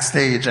monster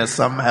backstage, as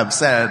some have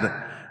said,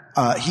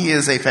 he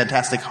is a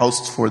fantastic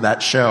host for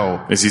that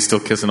show. Is he still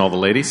kissing all the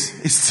ladies?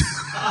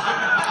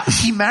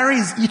 He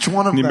marries each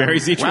one of them. He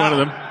marries each one of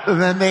them.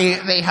 And then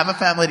they have a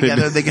family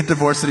together, they get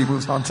divorced, and he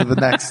moves on to the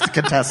next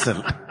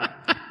contestant.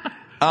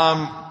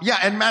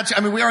 And match.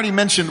 I mean, we already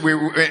mentioned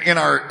in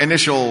our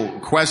initial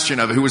question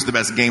of who was the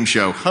best game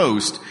show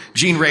host.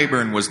 Gene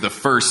Rayburn was the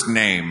first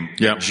name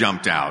that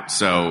jumped out.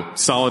 So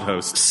solid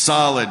host,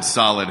 solid host,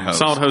 solid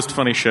host.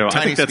 Funny show.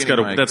 I think that's got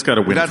to win. That's got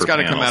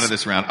to come out of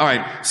this round. All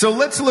right. So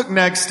let's look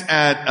next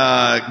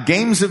at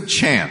games of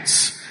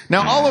chance.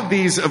 Now, all of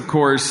these, of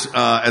course,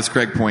 as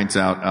Craig points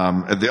out,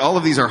 all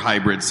of these are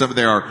hybrids. Some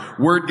there are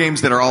word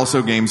games that are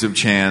also games of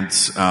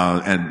chance,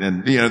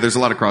 and you know, there's a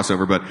lot of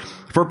crossover. But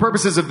for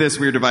purposes of this,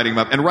 we're dividing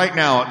them up. And right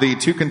now, the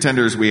two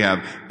contenders we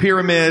have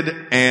Pyramid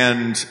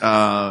and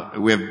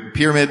we have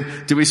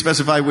Pyramid. Do we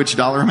specify which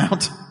dollar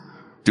amount?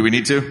 Do we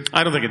need to?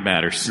 I don't think it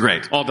matters.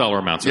 Great. All dollar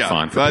amounts are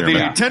fine. For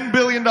the $10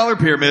 billion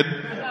Pyramid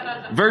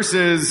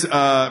versus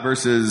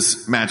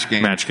Match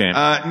Game. Match Game.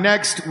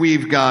 Next,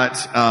 we've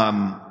got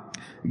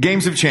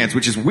Games of Chance,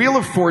 which is Wheel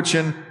of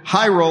Fortune,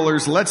 High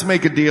Rollers, Let's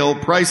Make a Deal,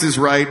 Price is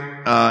Right,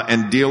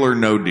 and Deal or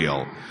No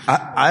Deal.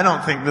 I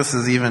don't think this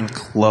is even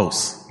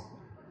close.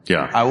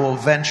 Yeah. I will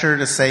venture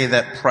to say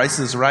that Price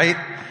is Right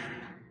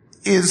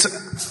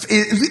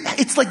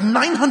it's like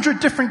 900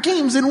 different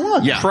games in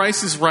one. Yeah.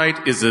 Price is Right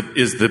is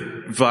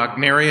the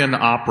Wagnerian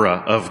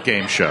opera of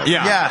game show.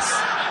 Yeah.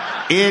 Yes.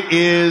 It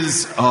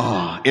is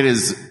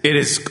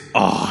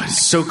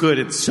so good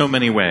in so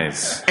many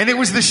ways. And it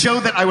was the show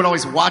that I would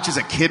always watch as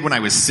a kid when I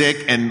was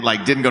sick and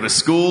like didn't go to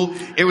school.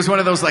 It was one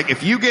of those like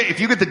if you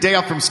get the day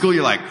off from school,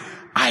 you're like,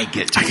 I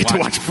get to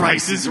watch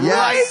Price is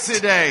Right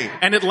today.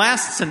 And it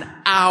lasts an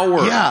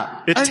hour.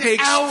 Yeah. It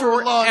takes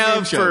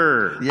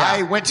forever. Yeah.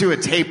 I went to a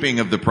taping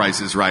of The Price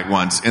is Right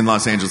once in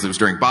Los Angeles. It was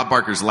during Bob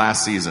Barker's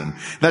last season.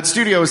 That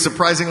studio is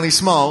surprisingly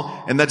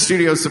small, and that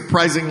studio is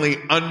surprisingly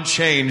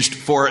unchanged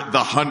for the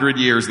 100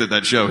 years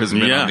that show has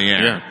been on the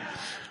air.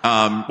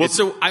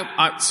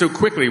 Yeah. So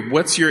quickly,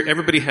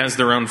 everybody has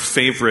their own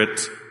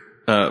favorite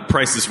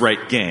Price is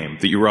Right game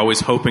that you were always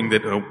hoping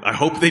that, I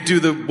hope they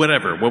do the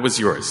whatever. What was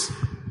yours?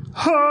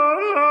 Yes!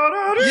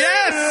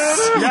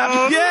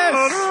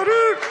 Yes!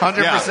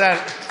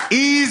 100%.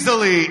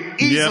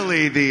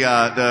 Easily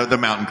the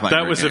mountain climber.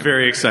 That was a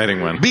very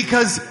exciting one.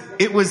 Because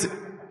it was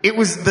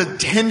the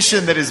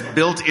tension that is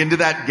built into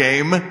that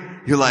game.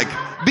 You're like,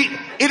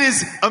 it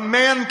is a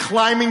man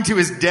climbing to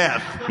his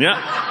death.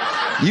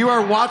 Yeah. You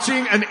are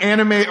watching an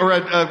anime or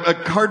a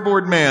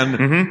cardboard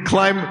man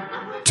climb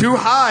too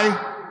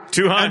high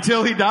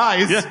until he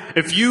dies. Yeah.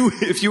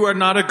 If you are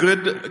not a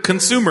good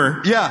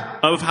consumer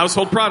of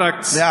household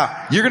products,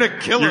 you're gonna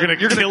kill a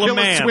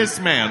man. A Swiss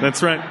man.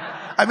 That's right.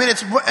 I mean,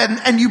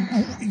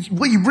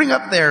 what you bring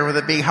up there with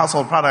it being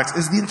household products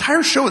is the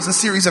entire show is a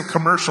series of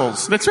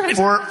commercials. That's right.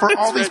 For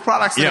all these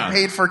products that are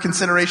paid for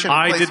consideration.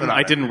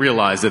 I didn't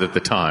realize it at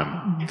the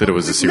time that it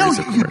was a series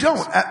of commercials. No, you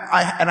don't.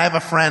 I have a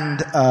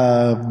friend,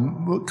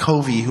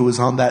 Covey, who was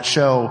on that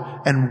show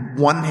and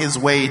won his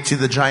way to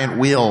the giant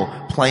wheel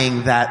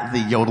playing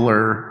the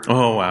yodeler.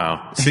 Oh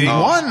wow! He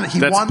won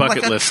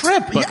bucket like list. a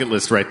trip. Bucket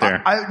list right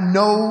there.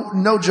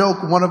 No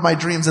joke. One of my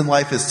dreams in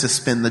life is to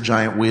spin the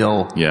giant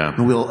wheel. Yeah.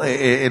 The wheel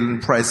in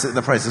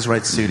the Price is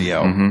Right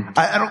studio.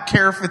 I don't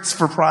care if it's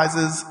for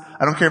prizes.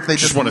 I don't care if they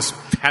just want to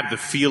have the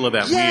feel of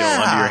that wheel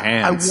under your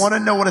hands. I want to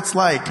know what it's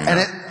like. And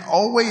it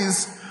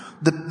always,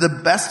 the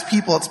best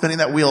people at spinning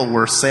that wheel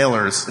were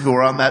sailors who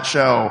were on that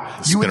show.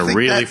 Spin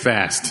really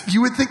fast.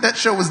 You would think that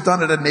show was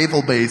done at a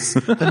naval base.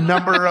 The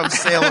number of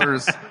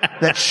sailors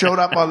that showed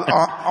up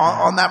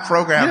on that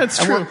program. Yeah,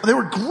 it's true. They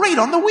were great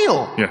on the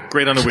wheel. Yeah,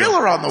 great on the wheel.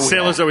 Killer on the wheel.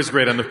 Sailors always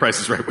great on the Price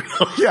is Right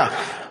wheel. Yeah.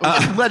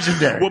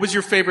 Legendary. What was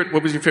your favorite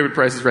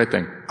Price is Right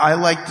thing? I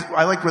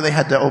liked where they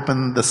had to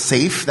open the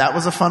safe. That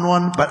was a fun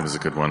one. But that was a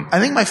good one. I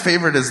think my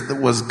favorite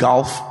was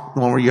golf, the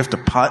one where you have to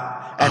putt.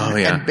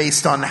 And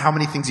based on how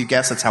many things you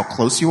guess, that's how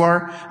close you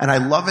are. And I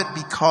love it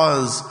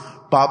because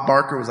Bob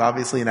Barker was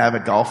obviously an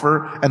avid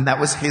golfer, and that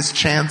was his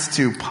chance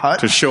to putt.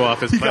 To show off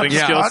his putting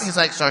skills. He's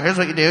like, so here's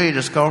what you do. You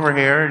just go over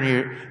here and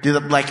you do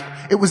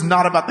it was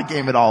not about the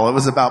game at all. It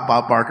was about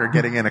Bob Barker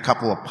getting in a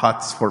couple of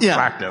putts for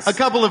practice. A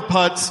couple of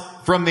putts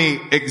from the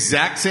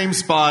exact same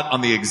spot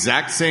on the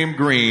exact same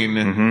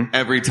green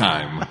every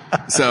time.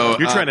 So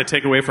you're trying to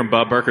take away from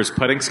Bob Barker's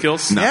putting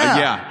skills? No,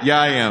 yeah,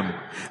 I am.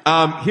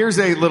 Here's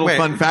a little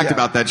fun fact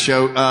about that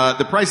show.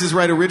 The Price is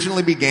Right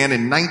originally began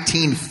in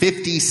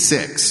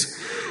 1956.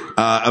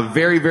 A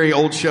very, very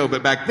old show,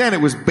 but back then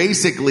it was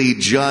basically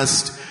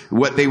just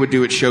what they would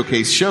do at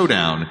Showcase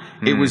Showdown.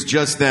 It was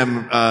just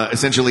them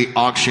essentially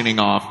auctioning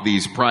off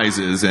these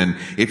prizes, and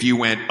if you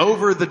went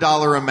over the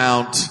dollar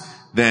amount,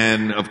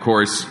 then of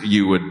course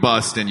you would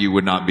bust and you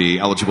would not be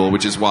eligible,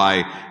 which is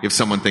why if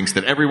someone thinks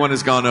that everyone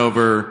has gone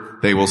over,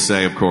 they will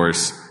say, of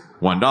course,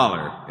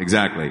 $1.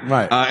 Exactly.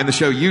 Right. And the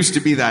show used to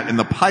be that, and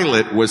the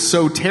pilot was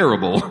so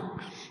terrible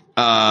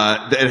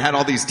that it had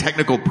all these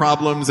technical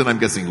problems, and I'm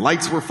guessing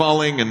lights were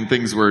falling and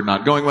things were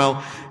not going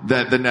well,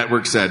 that the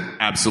network said,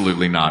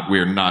 absolutely not.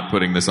 We're not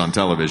putting this on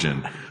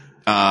television.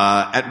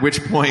 At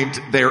which point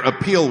their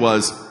appeal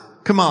was,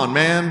 come on,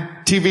 man.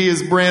 TV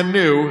is brand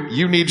new.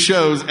 You need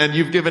shows, and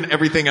you've given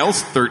everything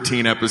else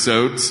 13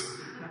 episodes.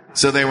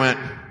 So they went,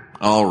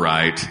 all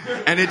right.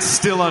 And it's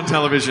still on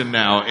television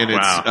now in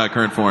its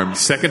current form.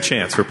 Second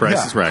chance for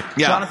Price is Right.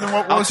 Yeah. Jonathan,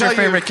 what was your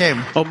favorite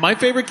game? Oh, my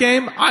favorite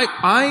game?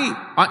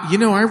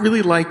 I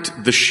really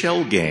liked the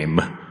Shell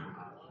game. I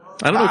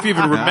don't know if you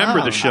even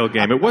remember the Shell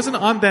game. It wasn't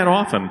on that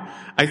often.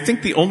 I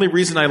think the only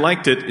reason I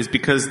liked it is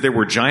because there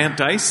were giant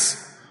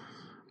dice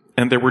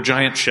and there were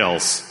giant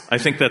shells. I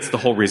think that's the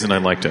whole reason I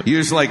liked it. You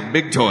just like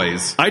big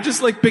toys. I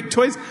just like big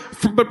toys.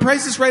 But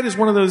Price is Right is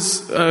one of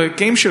those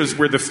game shows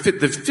where the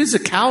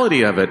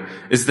physicality of it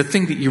is the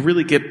thing that you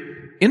really get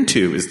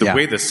into, is the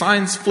way the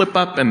signs flip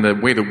up and the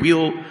way the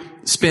wheel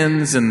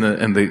spins and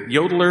the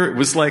yodeler. It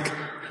was like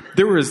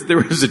there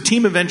was a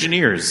team of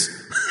engineers.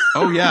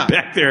 Oh, yeah.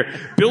 Back there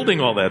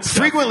building all that stuff.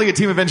 Frequently a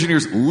team of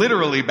engineers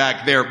literally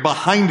back there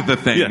behind the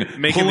thing. Yeah,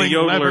 making pulling the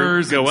yodeler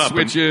levers go and up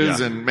switches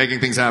and making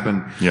things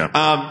happen. Yeah.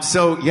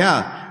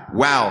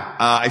 Wow.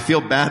 I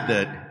feel bad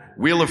that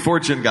Wheel of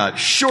Fortune got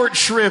short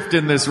shrift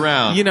in this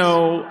round. You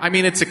know, I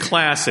mean, it's a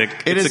classic.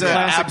 It's a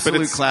classic, absolute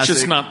but it's classic.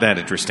 just not that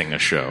interesting a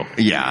show.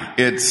 Yeah,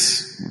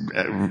 it's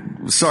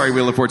sorry,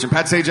 Wheel of Fortune.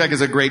 Pat Sajak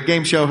is a great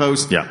game show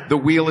host. Yeah. The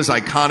wheel is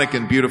iconic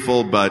and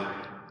beautiful, but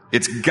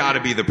it's got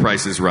to be The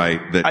Price is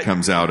Right that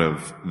comes out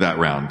of that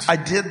round. I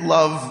did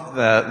love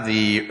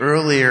the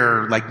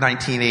earlier, like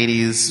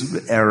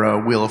 1980s era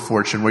Wheel of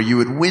Fortune, where you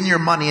would win your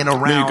money in a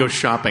round. Then you go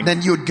shopping.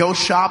 Then you would go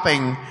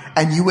shopping,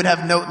 and you would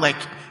have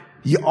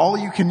all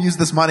you can use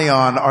this money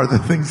on are the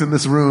things in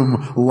this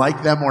room,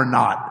 like them or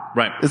not.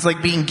 Right. It's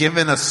like being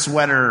given a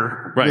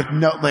sweater with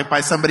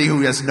by somebody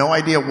who has no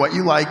idea what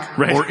you like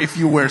or if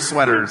you wear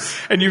sweaters.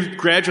 And you're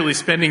gradually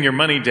spending your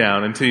money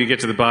down until you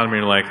get to the bottom and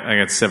you're like, I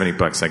got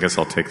 $70. I guess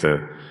I'll take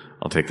the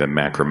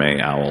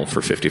macrame owl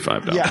for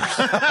 $55. Yeah.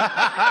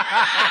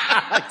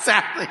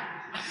 Exactly.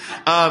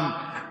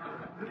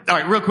 All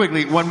right, real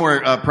quickly, one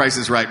more Price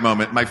is Right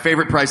moment. My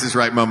favorite Price is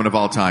Right moment of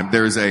all time.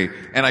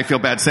 And I feel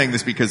bad saying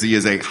this because he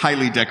is a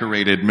highly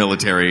decorated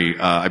military.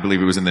 I believe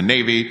he was in the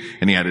Navy,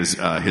 and he had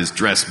his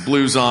dress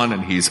blues on,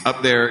 and he's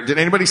up there. Did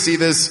anybody see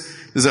this?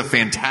 This is a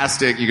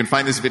fantastic. You can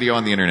find this video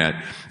on the internet.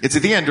 It's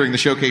at the end during the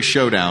Showcase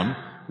Showdown,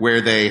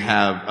 where they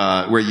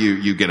have where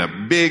you get a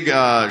big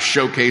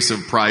showcase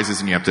of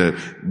prizes, and you have to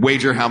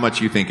wager how much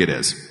you think it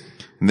is.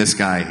 And this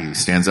guy, he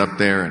stands up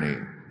there,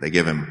 and they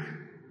give him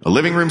a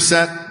living room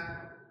set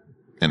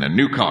and a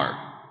new car,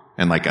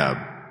 and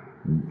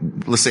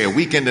let's say a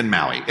weekend in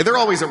Maui. They're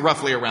always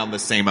roughly around the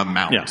same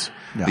amount,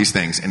 these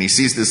things. And he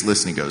sees this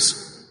list and he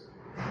goes,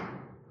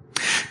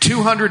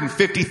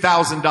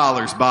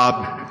 $250,000,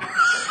 Bob.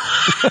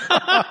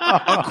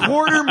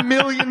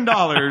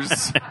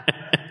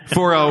 $250,000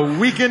 for a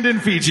weekend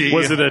in Fiji.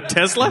 Was it a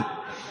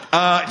Tesla?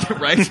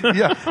 Right?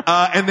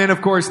 Yeah. And then,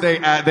 of course,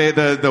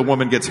 the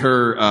woman gets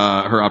her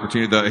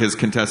opportunity, his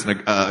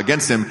contestant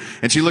against him,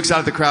 and she looks out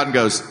at the crowd and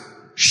goes,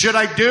 should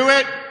I do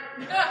it?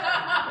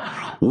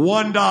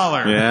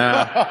 $1.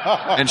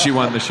 Yeah. And she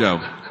won the show.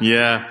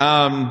 Yeah.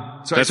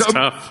 Sorry, That's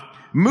tough.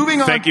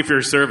 Moving on. Thank you for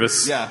your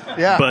service.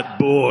 Yeah. But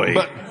boy.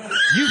 But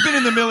you've been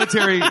in the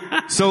military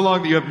so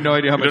long that you have no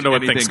idea how much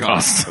anything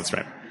costs. That's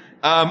right.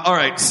 All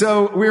right.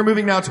 So we're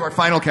moving now to our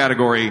final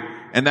category,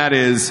 and that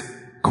is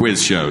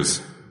quiz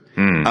shows.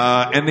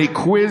 And the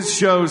quiz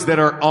shows that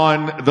are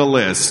on the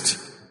list: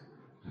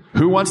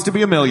 Who Wants to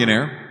Be a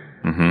Millionaire?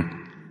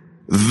 Mm-hmm.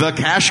 The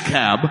Cash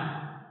Cab.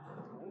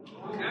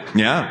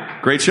 Yeah,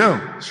 great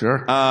show. Sure.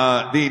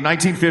 The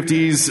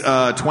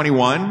 1950s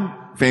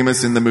 21,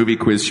 famous in the movie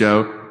Quiz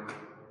Show.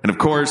 And of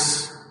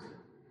course,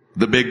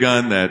 the big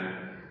gun that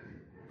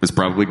was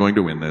probably going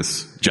to win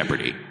this,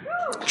 Jeopardy.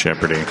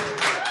 Jeopardy.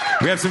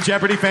 We have some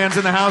Jeopardy fans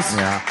in the house.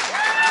 Yeah.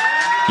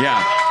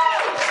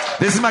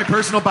 This is my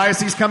personal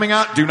biases coming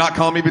out. Do not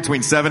call me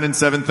between 7 and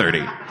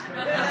 7:30.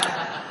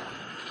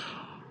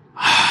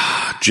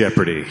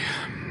 Jeopardy.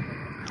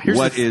 Here's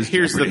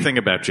Jeopardy? the thing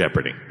about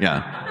Jeopardy.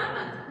 Yeah.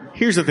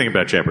 Here's the thing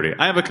about Jeopardy.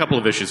 I have a couple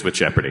of issues with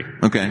Jeopardy.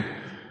 Okay.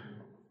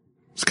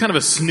 It's kind of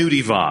a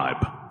snooty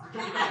vibe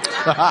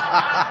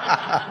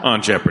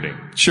on Jeopardy.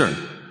 Sure.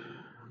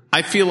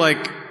 I feel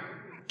like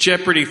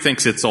Jeopardy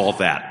thinks it's all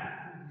that.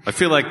 I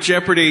feel like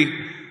Jeopardy...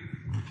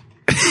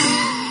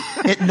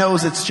 It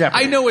knows it's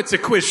Jeopardy. I know it's a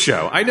quiz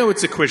show.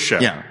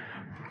 Yeah.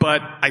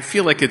 But I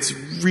feel like they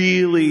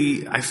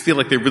really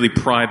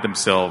pride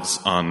themselves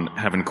on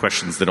having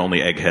questions that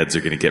only eggheads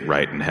are going to get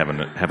right and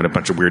having a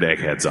bunch of weird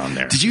eggheads on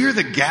there. Did you hear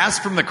the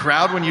gasp from the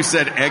crowd when you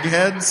said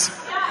eggheads?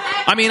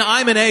 I mean,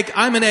 I'm an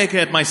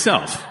egghead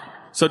myself.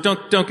 So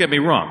don't get me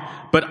wrong.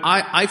 But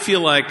I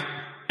feel like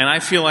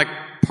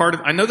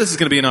I know this is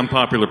going to be an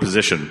unpopular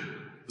position.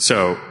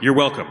 So you're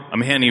welcome.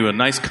 I'm handing you a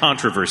nice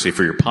controversy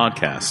for your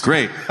podcast.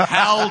 Great.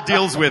 Hal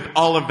deals with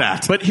all of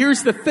that. But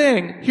here's the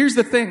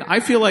thing. I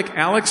feel like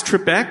Alex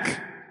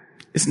Trebek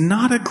is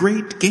not a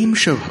great game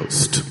show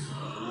host.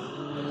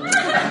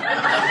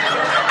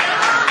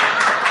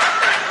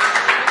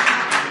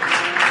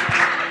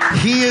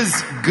 He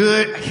is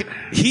good.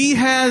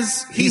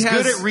 He's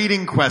good at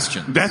reading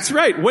questions. That's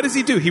right. What does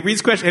he do? He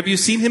reads questions. Have you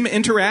seen him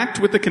interact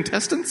with the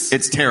contestants?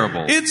 It's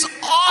terrible. It's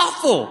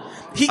awful.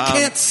 He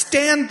can't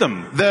stand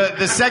them.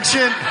 The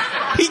section...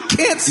 He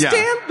can't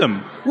stand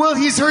them. Well,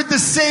 he's heard the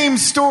same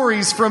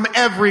stories from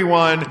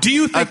everyone. Do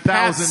you think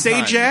Pat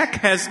Sajak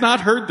has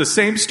not heard the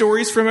same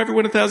stories from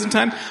everyone 1,000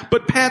 times?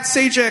 But Pat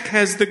Sajak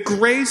has the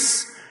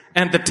grace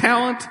and the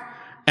talent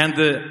and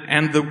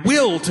the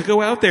will to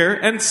go out there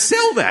and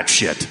sell that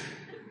shit.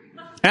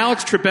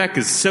 Alex Trebek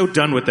is so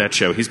done with that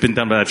show. He's been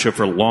done with that show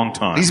for a long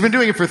time. He's been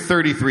doing it for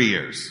 33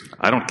 years.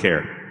 I don't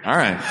care. All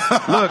right.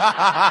 Look,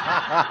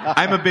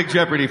 I'm a big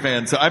Jeopardy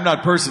fan, so I'm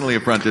not personally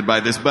affronted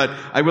by this, but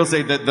I will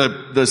say that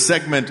the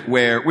segment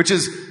which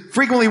is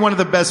frequently one of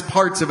the best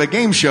parts of a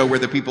game show where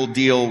the people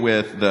deal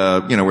with where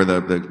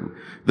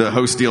the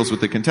host deals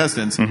with the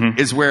contestants,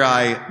 is where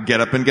I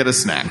get up and get a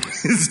snack.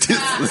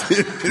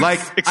 It's like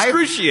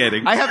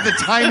excruciating. I have the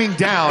timing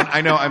down.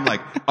 I know. I'm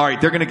like, all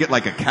right, they're going to get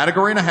like a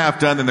category and a half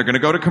done, then they're going to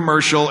go to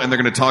commercial, and they're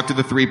going to talk to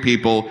the 3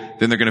 people,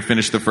 then they're going to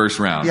finish the first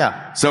round.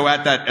 Yeah. So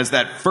as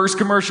that first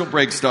commercial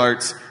break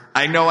starts,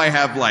 I know I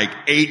have like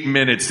 8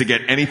 minutes to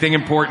get anything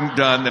important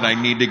done that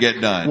I need to get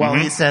done. Well,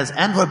 he says,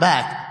 and we're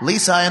back.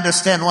 Lisa, I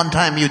understand one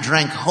time you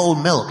drank whole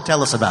milk.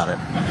 Tell us about it.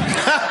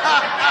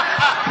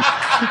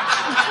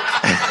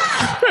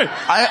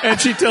 And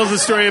she tells a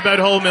story about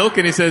whole milk,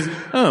 and he says,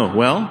 "Oh,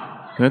 well,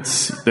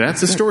 that's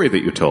a story that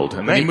you told."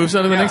 And then he moves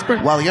on to the next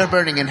part. While you're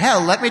burning in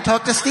hell, let me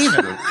talk to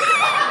Steven.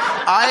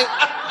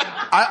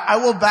 I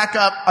will back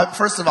up.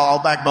 First of all,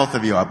 I'll back both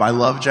of you up. I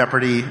love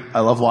Jeopardy. I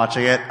love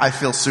watching it. I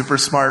feel super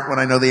smart when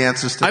I know the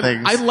answers to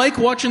things. I like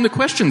watching the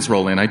questions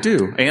roll in. I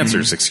do.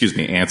 Answers. That's the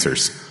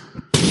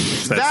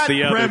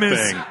other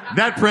thing.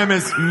 That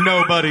premise,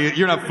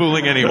 you're not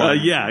fooling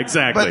anyone. Yeah,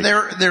 exactly.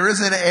 But there is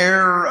an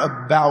air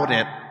about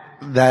it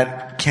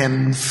that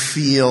can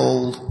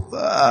feel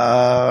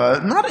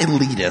not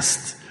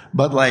elitist,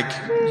 but like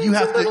you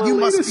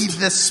must be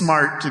this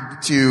smart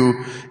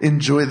to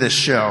enjoy this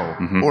show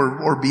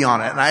or be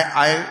on it. And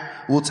I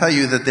will tell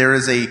you that there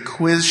is a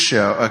quiz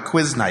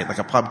night, like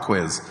a pub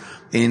quiz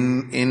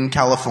in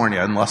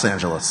California, in Los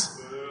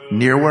Angeles,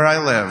 near where I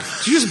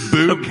live. Did you just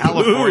boo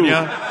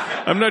California?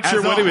 I'm not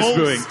sure what he was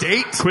doing.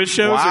 State? Quiz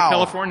shows in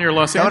California or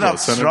Los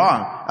Angeles?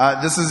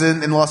 Strong. This is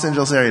in Los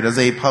Angeles area. There's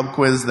a pub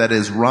quiz that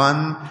is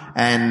run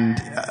and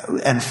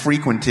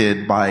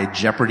frequented by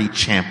Jeopardy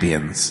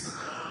champions.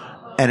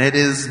 And it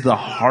is the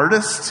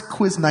hardest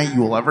quiz night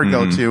you will ever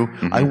go to.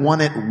 I won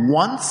it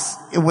once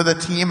with a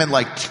team in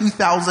like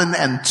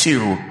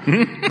 2002.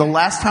 The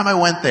last time I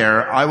went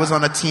there, I was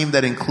on a team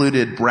that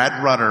included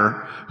Brad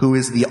Rutter, who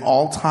is the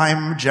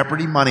all-time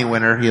Jeopardy money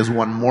winner. He has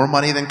won more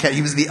money than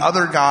he was the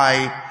other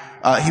guy.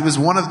 He was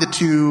one of the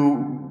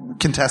 2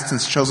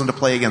 contestants chosen to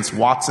play against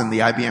Watson, the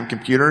IBM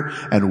computer,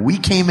 and we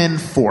came in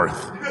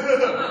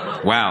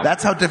 4th. Wow.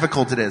 That's how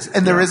difficult it is.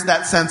 And there is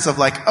that sense of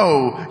like,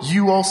 oh,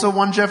 you also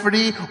won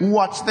Jeopardy?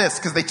 Watch this.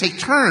 Because they take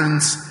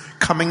turns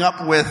coming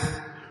up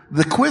with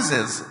the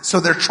quizzes.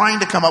 So they're trying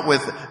to come up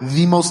with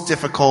the most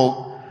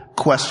difficult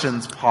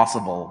questions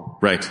possible.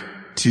 Right.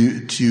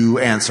 To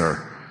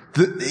answer.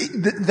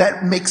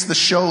 That makes the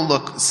show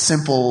look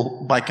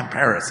simple by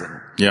comparison.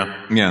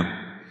 Yeah. Yeah.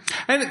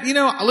 And,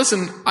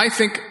 listen, I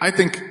think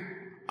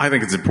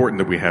it's important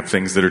that we have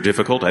things that are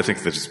difficult. I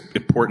think that it's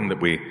important that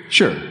we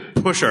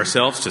push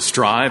ourselves to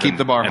strive, keep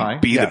the bar high,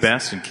 be the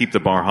best, and keep the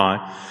bar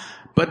high.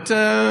 But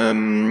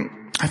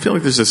I feel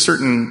like there's a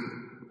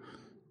certain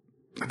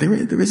there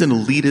is an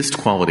elitist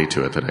quality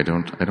to it that I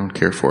don't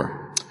care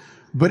for.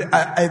 But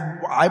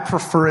I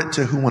prefer it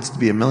to Who Wants to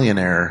Be a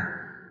Millionaire.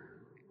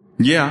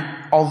 Yeah.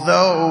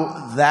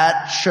 Although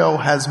that show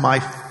has my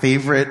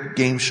favorite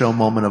game show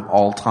moment of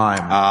all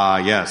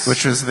time. Yes.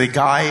 Which was the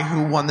guy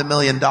who won the $1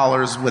 million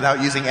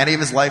without using any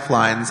of his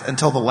lifelines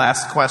until the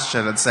last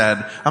question and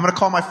said, I'm going to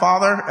call my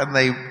father. And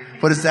they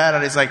put his dad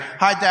on. He's like,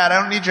 hi, Dad,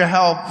 I don't need your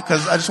help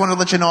because I just want to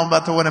let you know I'm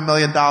about to win $1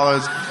 million.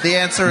 The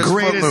answer is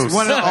Footloose.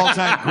 One of the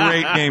all-time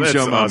great game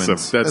show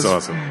moments. That's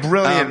awesome.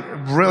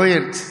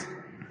 Brilliant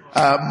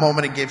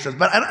moment in game shows.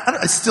 But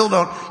I still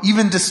don't,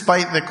 even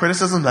despite the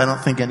criticisms, I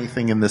don't think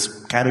anything in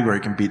this category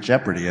can beat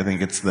Jeopardy. I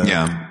think it's the...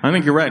 Yeah. I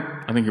think you're right.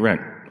 I think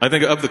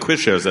of the quiz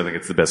shows, I think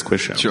it's the best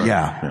quiz show. Sure.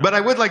 Yeah. But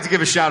I would like to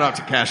give a shout out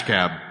to Cash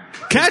Cab.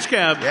 Cash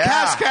Cab? Yeah.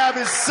 Cash Cab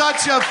is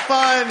such a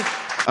fun...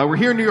 we're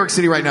here in New York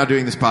City right now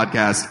doing this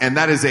podcast, and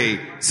that is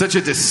such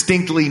a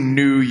distinctly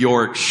New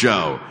York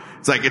show.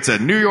 It's a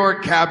New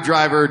York cab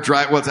driver,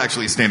 it's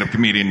actually a stand-up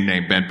comedian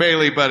named Ben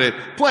Bailey, but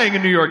playing a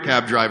New York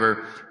cab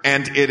driver,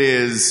 and it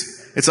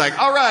is It's like,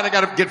 all right, I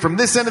got to get from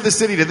this end of the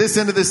city to this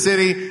end of the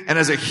city. And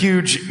as a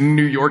huge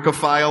New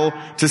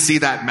Yorkophile, to see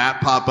that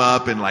map pop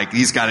up and like,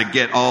 he's got to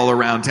get all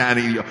around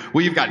town.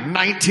 Well, you've got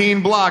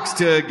 19 blocks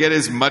to get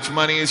as much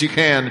money as you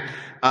can.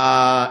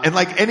 And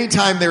like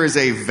anytime there is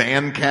a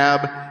van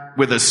cab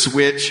with a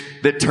switch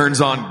that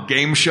turns on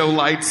game show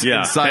lights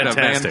inside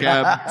fantastic. a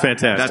van cab.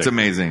 Fantastic. That's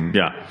amazing.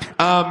 Yeah. So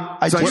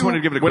I just wanted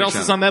to give it a quick What else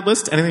shout. is on that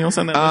list? Anything else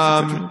on that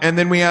list? And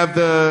then we have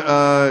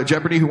the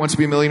Jeopardy! Who Wants to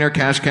Be a Millionaire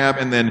cash cab,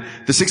 and then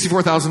the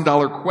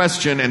 $64,000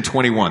 question and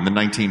 21, the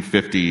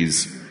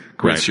 1950s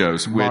quiz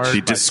shows, which the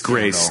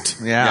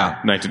disgraced,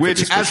 yeah, 1950s which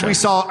quiz as we shows.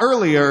 saw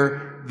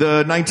earlier,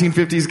 the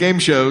 1950s game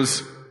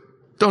shows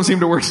don't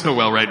seem to work so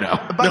well right now.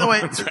 By the way,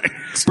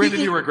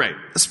 Brendan, you were great.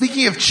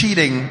 Speaking of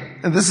cheating,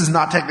 and this is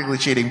not technically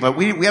cheating, but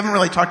we haven't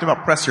really talked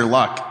about Press Your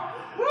Luck,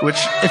 which,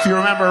 if you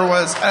remember,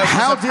 was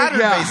How a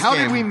pattern-based did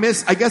game. we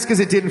miss? I guess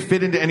because it didn't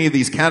fit into any of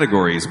these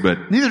categories,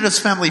 but Neither does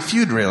Family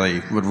Feud,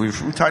 really. We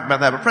talked about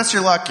that. But Press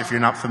Your Luck, if you're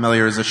not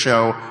familiar, is a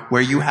show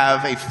where you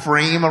have a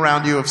frame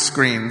around you of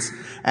screens,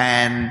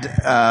 and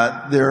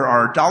there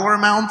are dollar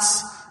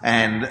amounts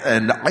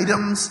and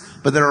items,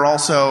 but there are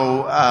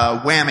also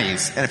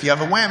whammies. And if you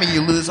have a whammy,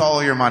 you lose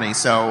all your money.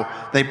 So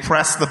they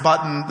press the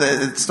button,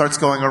 it starts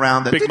going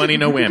around. Big money,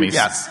 no whammies.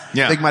 Yes.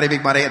 Yeah. Big money,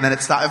 and then if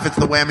it's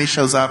the whammy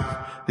shows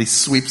up, he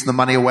sweeps the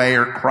money away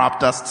or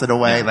crop dusts it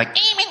away. Like,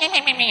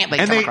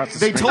 and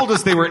they told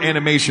us they were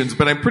animations,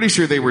 but I'm pretty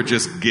sure they were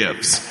just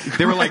GIFs.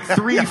 They were like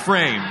 3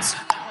 frames.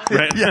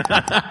 Right.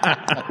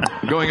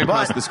 Going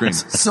across the screen.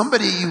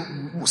 Somebody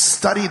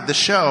studied the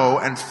show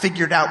and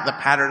figured out the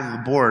pattern of the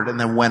board and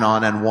then went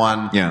on and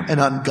won an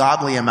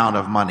ungodly amount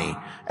of money.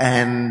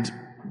 And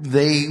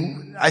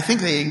I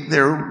think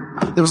there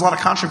was a lot of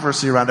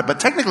controversy around it,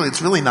 but technically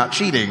it's really not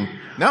cheating.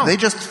 No. They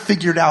just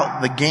figured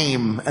out the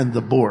game and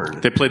the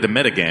board. They played the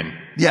metagame.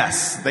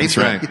 Yes. That's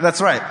right. That's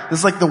right. This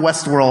is like the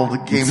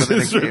Westworld game within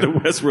a game. The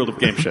Westworld of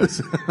game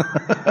shows.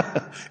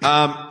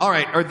 All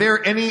right. Are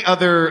there any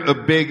other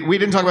big... We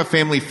didn't talk about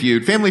Family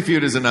Feud. Family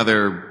Feud is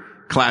another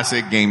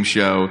classic game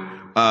show.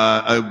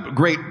 A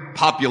great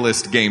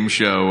populist game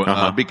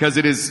show, because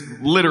it is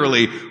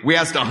literally, we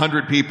asked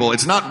 100 people.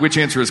 It's not which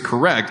answer is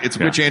correct. It's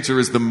which answer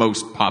is the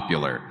most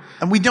popular.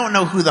 And we don't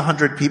know who the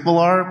 100 people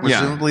are.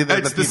 Presumably they're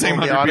it's the the people same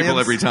in the 100 people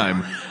audience. every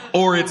time.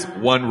 Or it's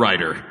one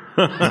writer.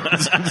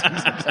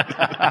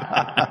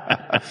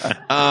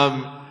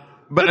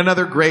 But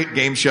another great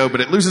game show,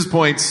 but it loses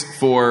points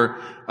for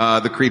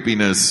the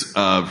creepiness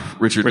of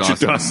Richard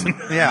Dawson.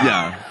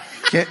 Yeah.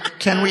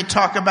 Can we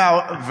talk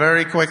about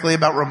very quickly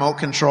about remote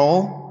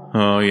control?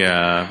 Oh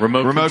yeah,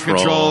 remote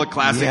control, a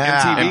classic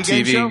MTV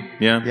game show.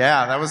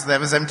 Yeah, that was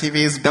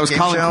MTV's. That was game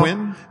Colin show.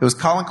 Quinn? It was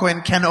Colin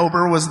Quinn. Ken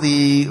Ober was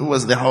the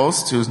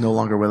host, who's no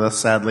longer with us,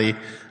 sadly.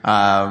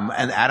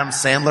 And Adam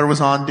Sandler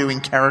was on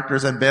doing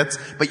characters and bits.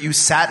 But you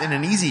sat in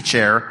an easy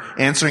chair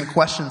answering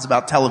questions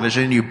about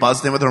television. You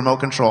buzzed in with a remote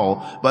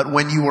control. But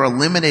when you were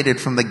eliminated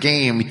from the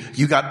game,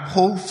 you got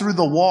pulled through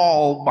the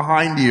wall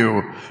behind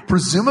you,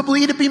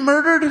 presumably to be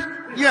murdered.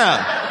 Yeah.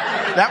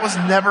 That was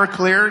never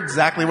clear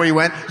exactly where you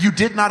went. You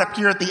did not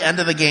appear at the end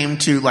of the game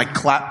to like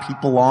clap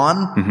people on.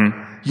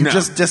 Mm-hmm. You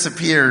just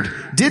disappeared.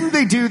 Didn't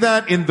they do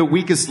that in The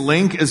Weakest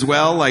Link as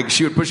well? Like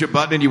she would push a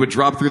button and you would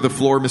drop through the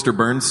floor, Mr.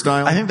 Burns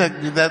style? I think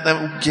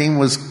that game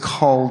was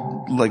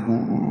called like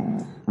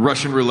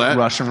Russian Roulette.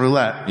 Russian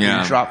Roulette.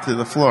 Yeah. You drop through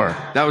the floor.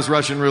 That was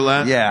Russian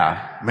Roulette?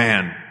 Yeah.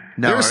 Man.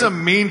 No, there are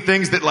some mean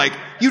things that like,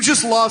 you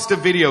just lost a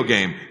video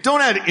game.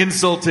 Don't add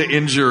insult to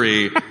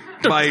injury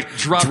by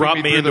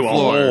dropping me through the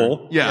floor. A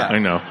hole. Yeah. I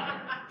know.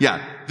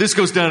 Yeah. This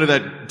goes down to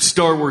that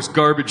Star Wars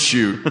garbage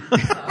chute.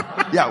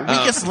 Yeah,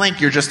 weakest link,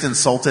 you're just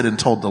insulted and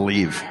told to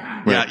leave.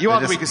 Yeah, you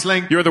are the weakest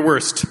link. You're the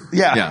worst.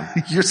 Yeah.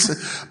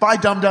 Bye,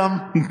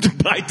 dum-dum.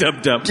 Bye,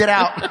 dum-dum. Get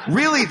out.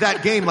 Really,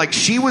 that game, like,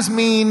 she was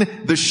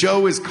mean. The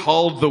show is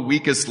called The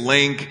Weakest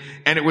Link.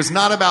 And it was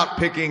not about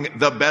picking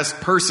the best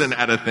person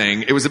at a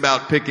thing. It was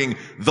about picking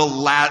the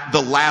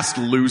last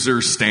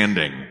loser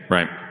standing.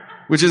 Right.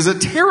 Which is a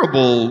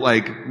terrible,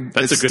 like...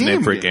 That's a good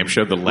name for a game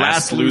show. The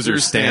last loser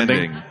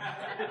standing.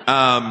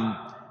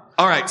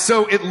 All right,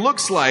 so it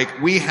looks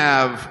like we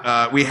have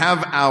our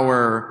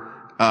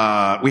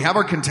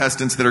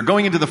contestants that are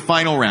going into the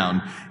final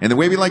round. And the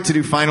way we like to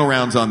do final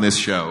rounds on this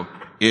show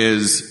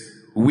is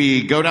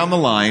we go down the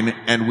line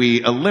and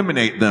we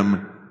eliminate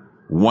them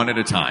one at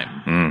a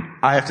time.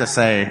 I have to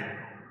say,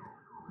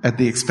 at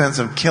the expense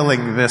of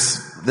killing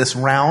this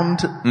round,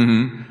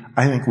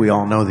 I think we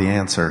all know the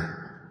answer.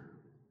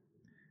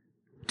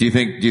 Do you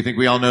think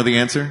we all know the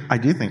answer? I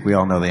do think we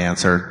all know the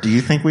answer. Do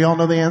you think we all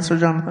know the answer,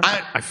 Jonathan?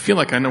 I feel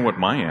like I know what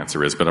my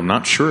answer is, but I'm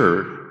not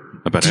sure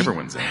about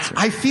everyone's answer.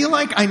 I feel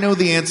like I know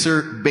the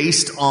answer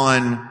based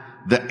on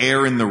the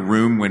air in the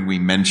room when we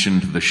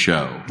mentioned the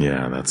show.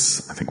 Yeah, I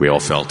think we all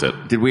felt it.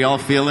 Did we all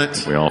feel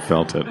it? We all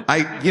felt it.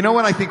 You know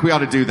what I think we ought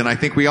to do then? I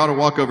think we ought to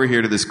walk over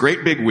here to this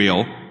great big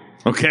wheel.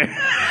 Okay.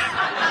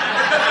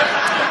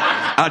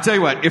 I'll tell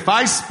you what, if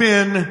I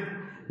spin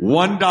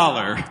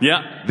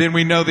 $1, then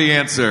we know the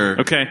answer.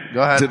 Okay.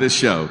 Go ahead. To this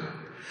show.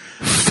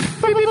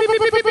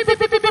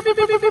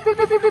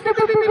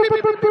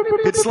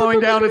 It's slowing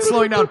down. It's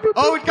slowing down.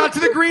 Oh, it got to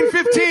the green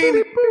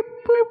 15.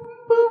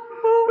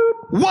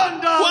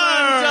 $1.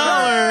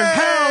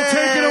 Hal,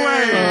 take it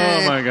away.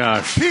 Oh my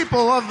gosh.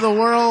 People of the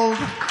world,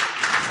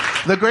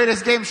 the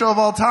greatest game show of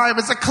all time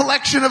is a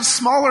collection of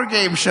smaller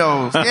game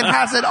shows. It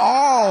has it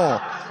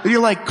all. You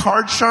like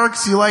Card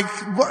Sharks? You like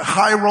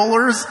High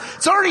Rollers?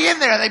 It's already in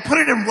there. They put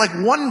it in like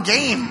one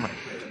game.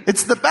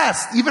 It's the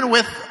best, even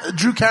with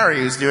Drew Carey,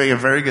 who's doing a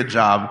very good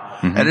job.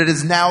 Mm-hmm. And it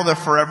is now the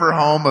forever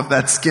home of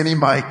that skinny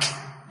Mike.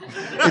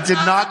 It did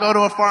not go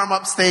to a farm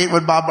upstate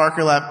when Bob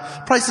Barker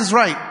left. Price is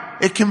Right.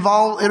 It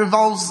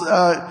involves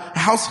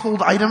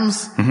household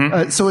items,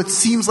 so it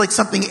seems like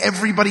something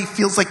everybody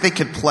feels like they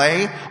could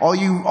play. All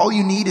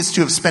you need is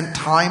to have spent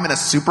time in a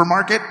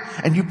supermarket,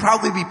 and you'd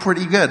probably be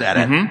pretty good at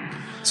it.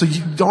 So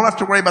you don't have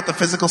to worry about the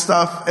physical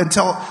stuff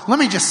until. Let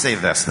me just say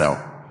this though: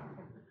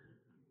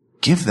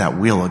 give that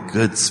wheel a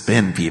good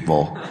spin,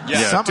 people.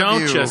 Yeah,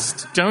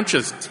 don't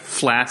just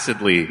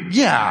flaccidly.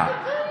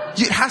 Yeah,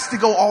 it has to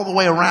go all the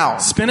way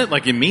around. Spin it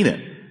like you mean it.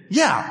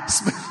 Yeah.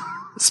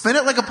 Spin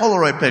it like a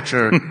Polaroid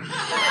picture.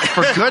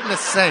 For goodness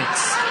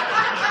sakes.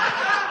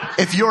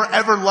 If you're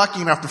ever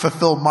lucky enough to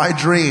fulfill my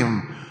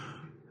dream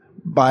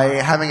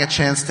by having a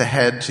chance to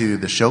head to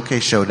the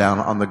Showcase Showdown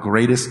on the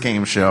greatest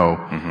game show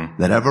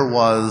that ever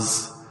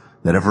was,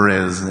 that ever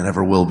is, and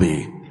ever will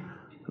be,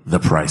 The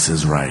Price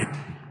is Right.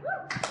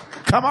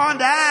 Come on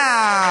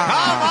down.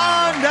 Come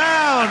on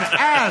down.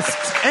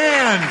 Asked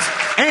and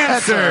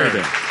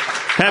answered.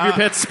 Have your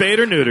pets spayed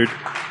or neutered.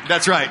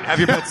 That's right. Have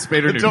your pets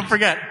spayed or neutered. Don't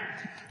forget.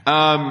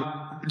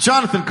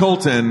 Jonathan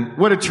Coulton,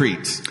 what a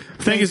treat.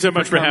 Thank you so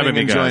much for having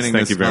me, guys. Joining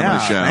Thank you very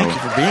much. Show. Thank you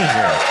for being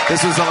here.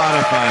 This was a lot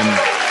of fun.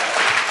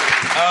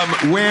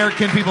 Where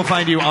can people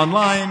find you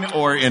online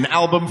or in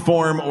album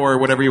form or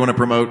whatever you want to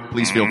promote?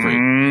 Please feel free.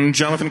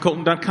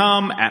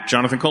 JonathanCoulton.com, at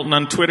Jonathan Coulton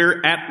on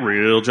Twitter, at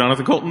Real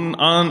Jonathan Coulton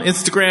on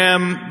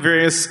Instagram,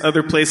 various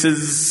other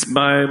places.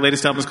 My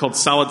latest album is called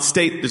Solid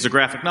State. There's a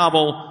graphic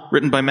novel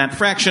written by Matt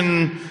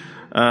Fraction.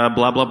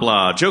 Blah, blah,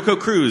 blah. Joko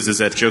Cruise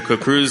is at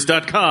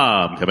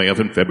jokocruise.com, coming up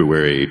in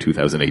February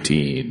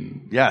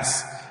 2018.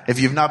 Yes. If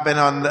you've not been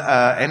on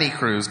any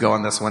cruise, go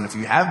on this one. If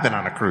you have been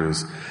on a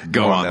cruise,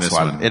 go on this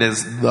one. It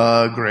is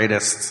the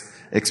greatest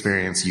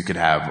experience you could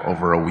have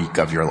over a week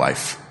of your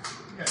life.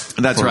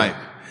 That's right.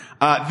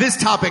 This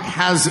topic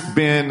has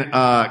been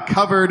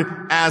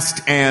covered,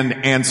 asked,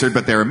 and answered,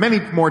 but there are many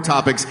more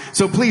topics.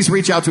 So please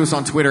reach out to us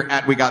on Twitter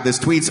at We Got This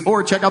Tweets,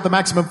 or check out the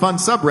Maximum Fun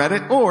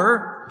subreddit,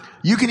 or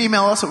you can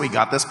email us at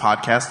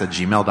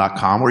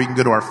wegotThisPodcast@gmail.com, or you can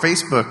go to our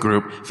Facebook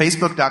group,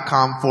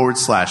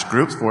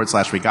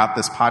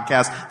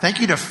 facebook.com/groups/WeGotThisPodcast.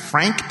 Thank you to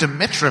Frank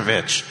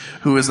Dimitrovich,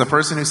 who is the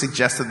person who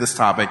suggested this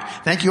topic.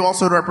 Thank you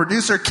also to our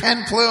producer,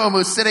 Ken Plume,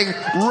 who's sitting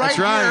right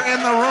here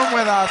in the room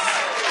with us.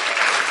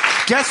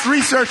 Guest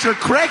researcher,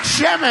 Craig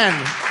Shemin,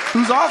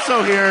 who's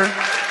also here.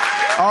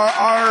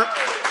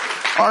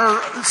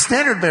 Our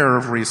standard bearer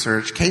of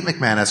research, Kate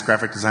McManus,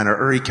 graphic designer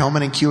Uri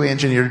Kelman, and QA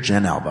engineer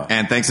Jen Alba.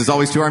 And thanks as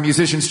always to our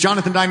musicians,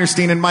 Jonathan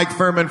Dinerstein and Mike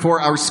Furman,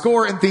 for our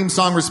score and theme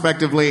song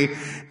respectively.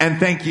 And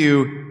thank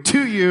you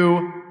to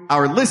you,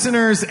 our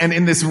listeners, and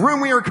in this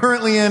room we are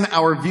currently in,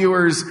 our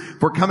viewers,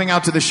 for coming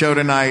out to the show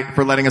tonight,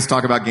 for letting us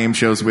talk about game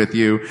shows with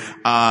you.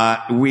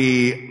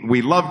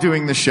 We love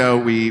doing the show.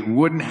 We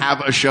wouldn't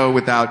have a show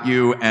without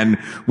you, and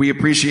we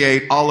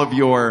appreciate all of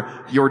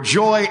your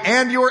joy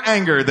and your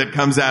anger that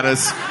comes at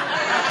us.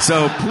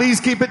 So please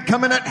keep it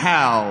coming at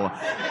Hal.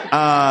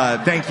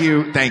 Thank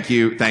you.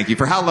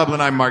 For Hal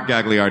Lublin, I'm Mark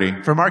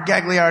Gagliardi. For Mark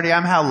Gagliardi,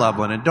 I'm Hal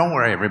Lublin, and don't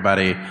worry,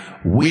 everybody,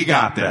 we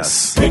got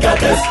this. We got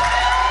this.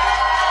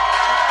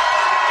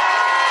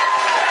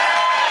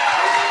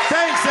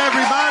 Thanks,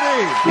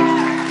 everybody.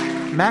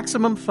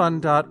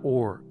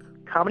 MaximumFun.org.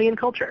 Comedy and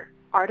culture.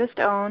 Artist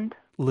owned.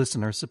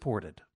 Listener supported.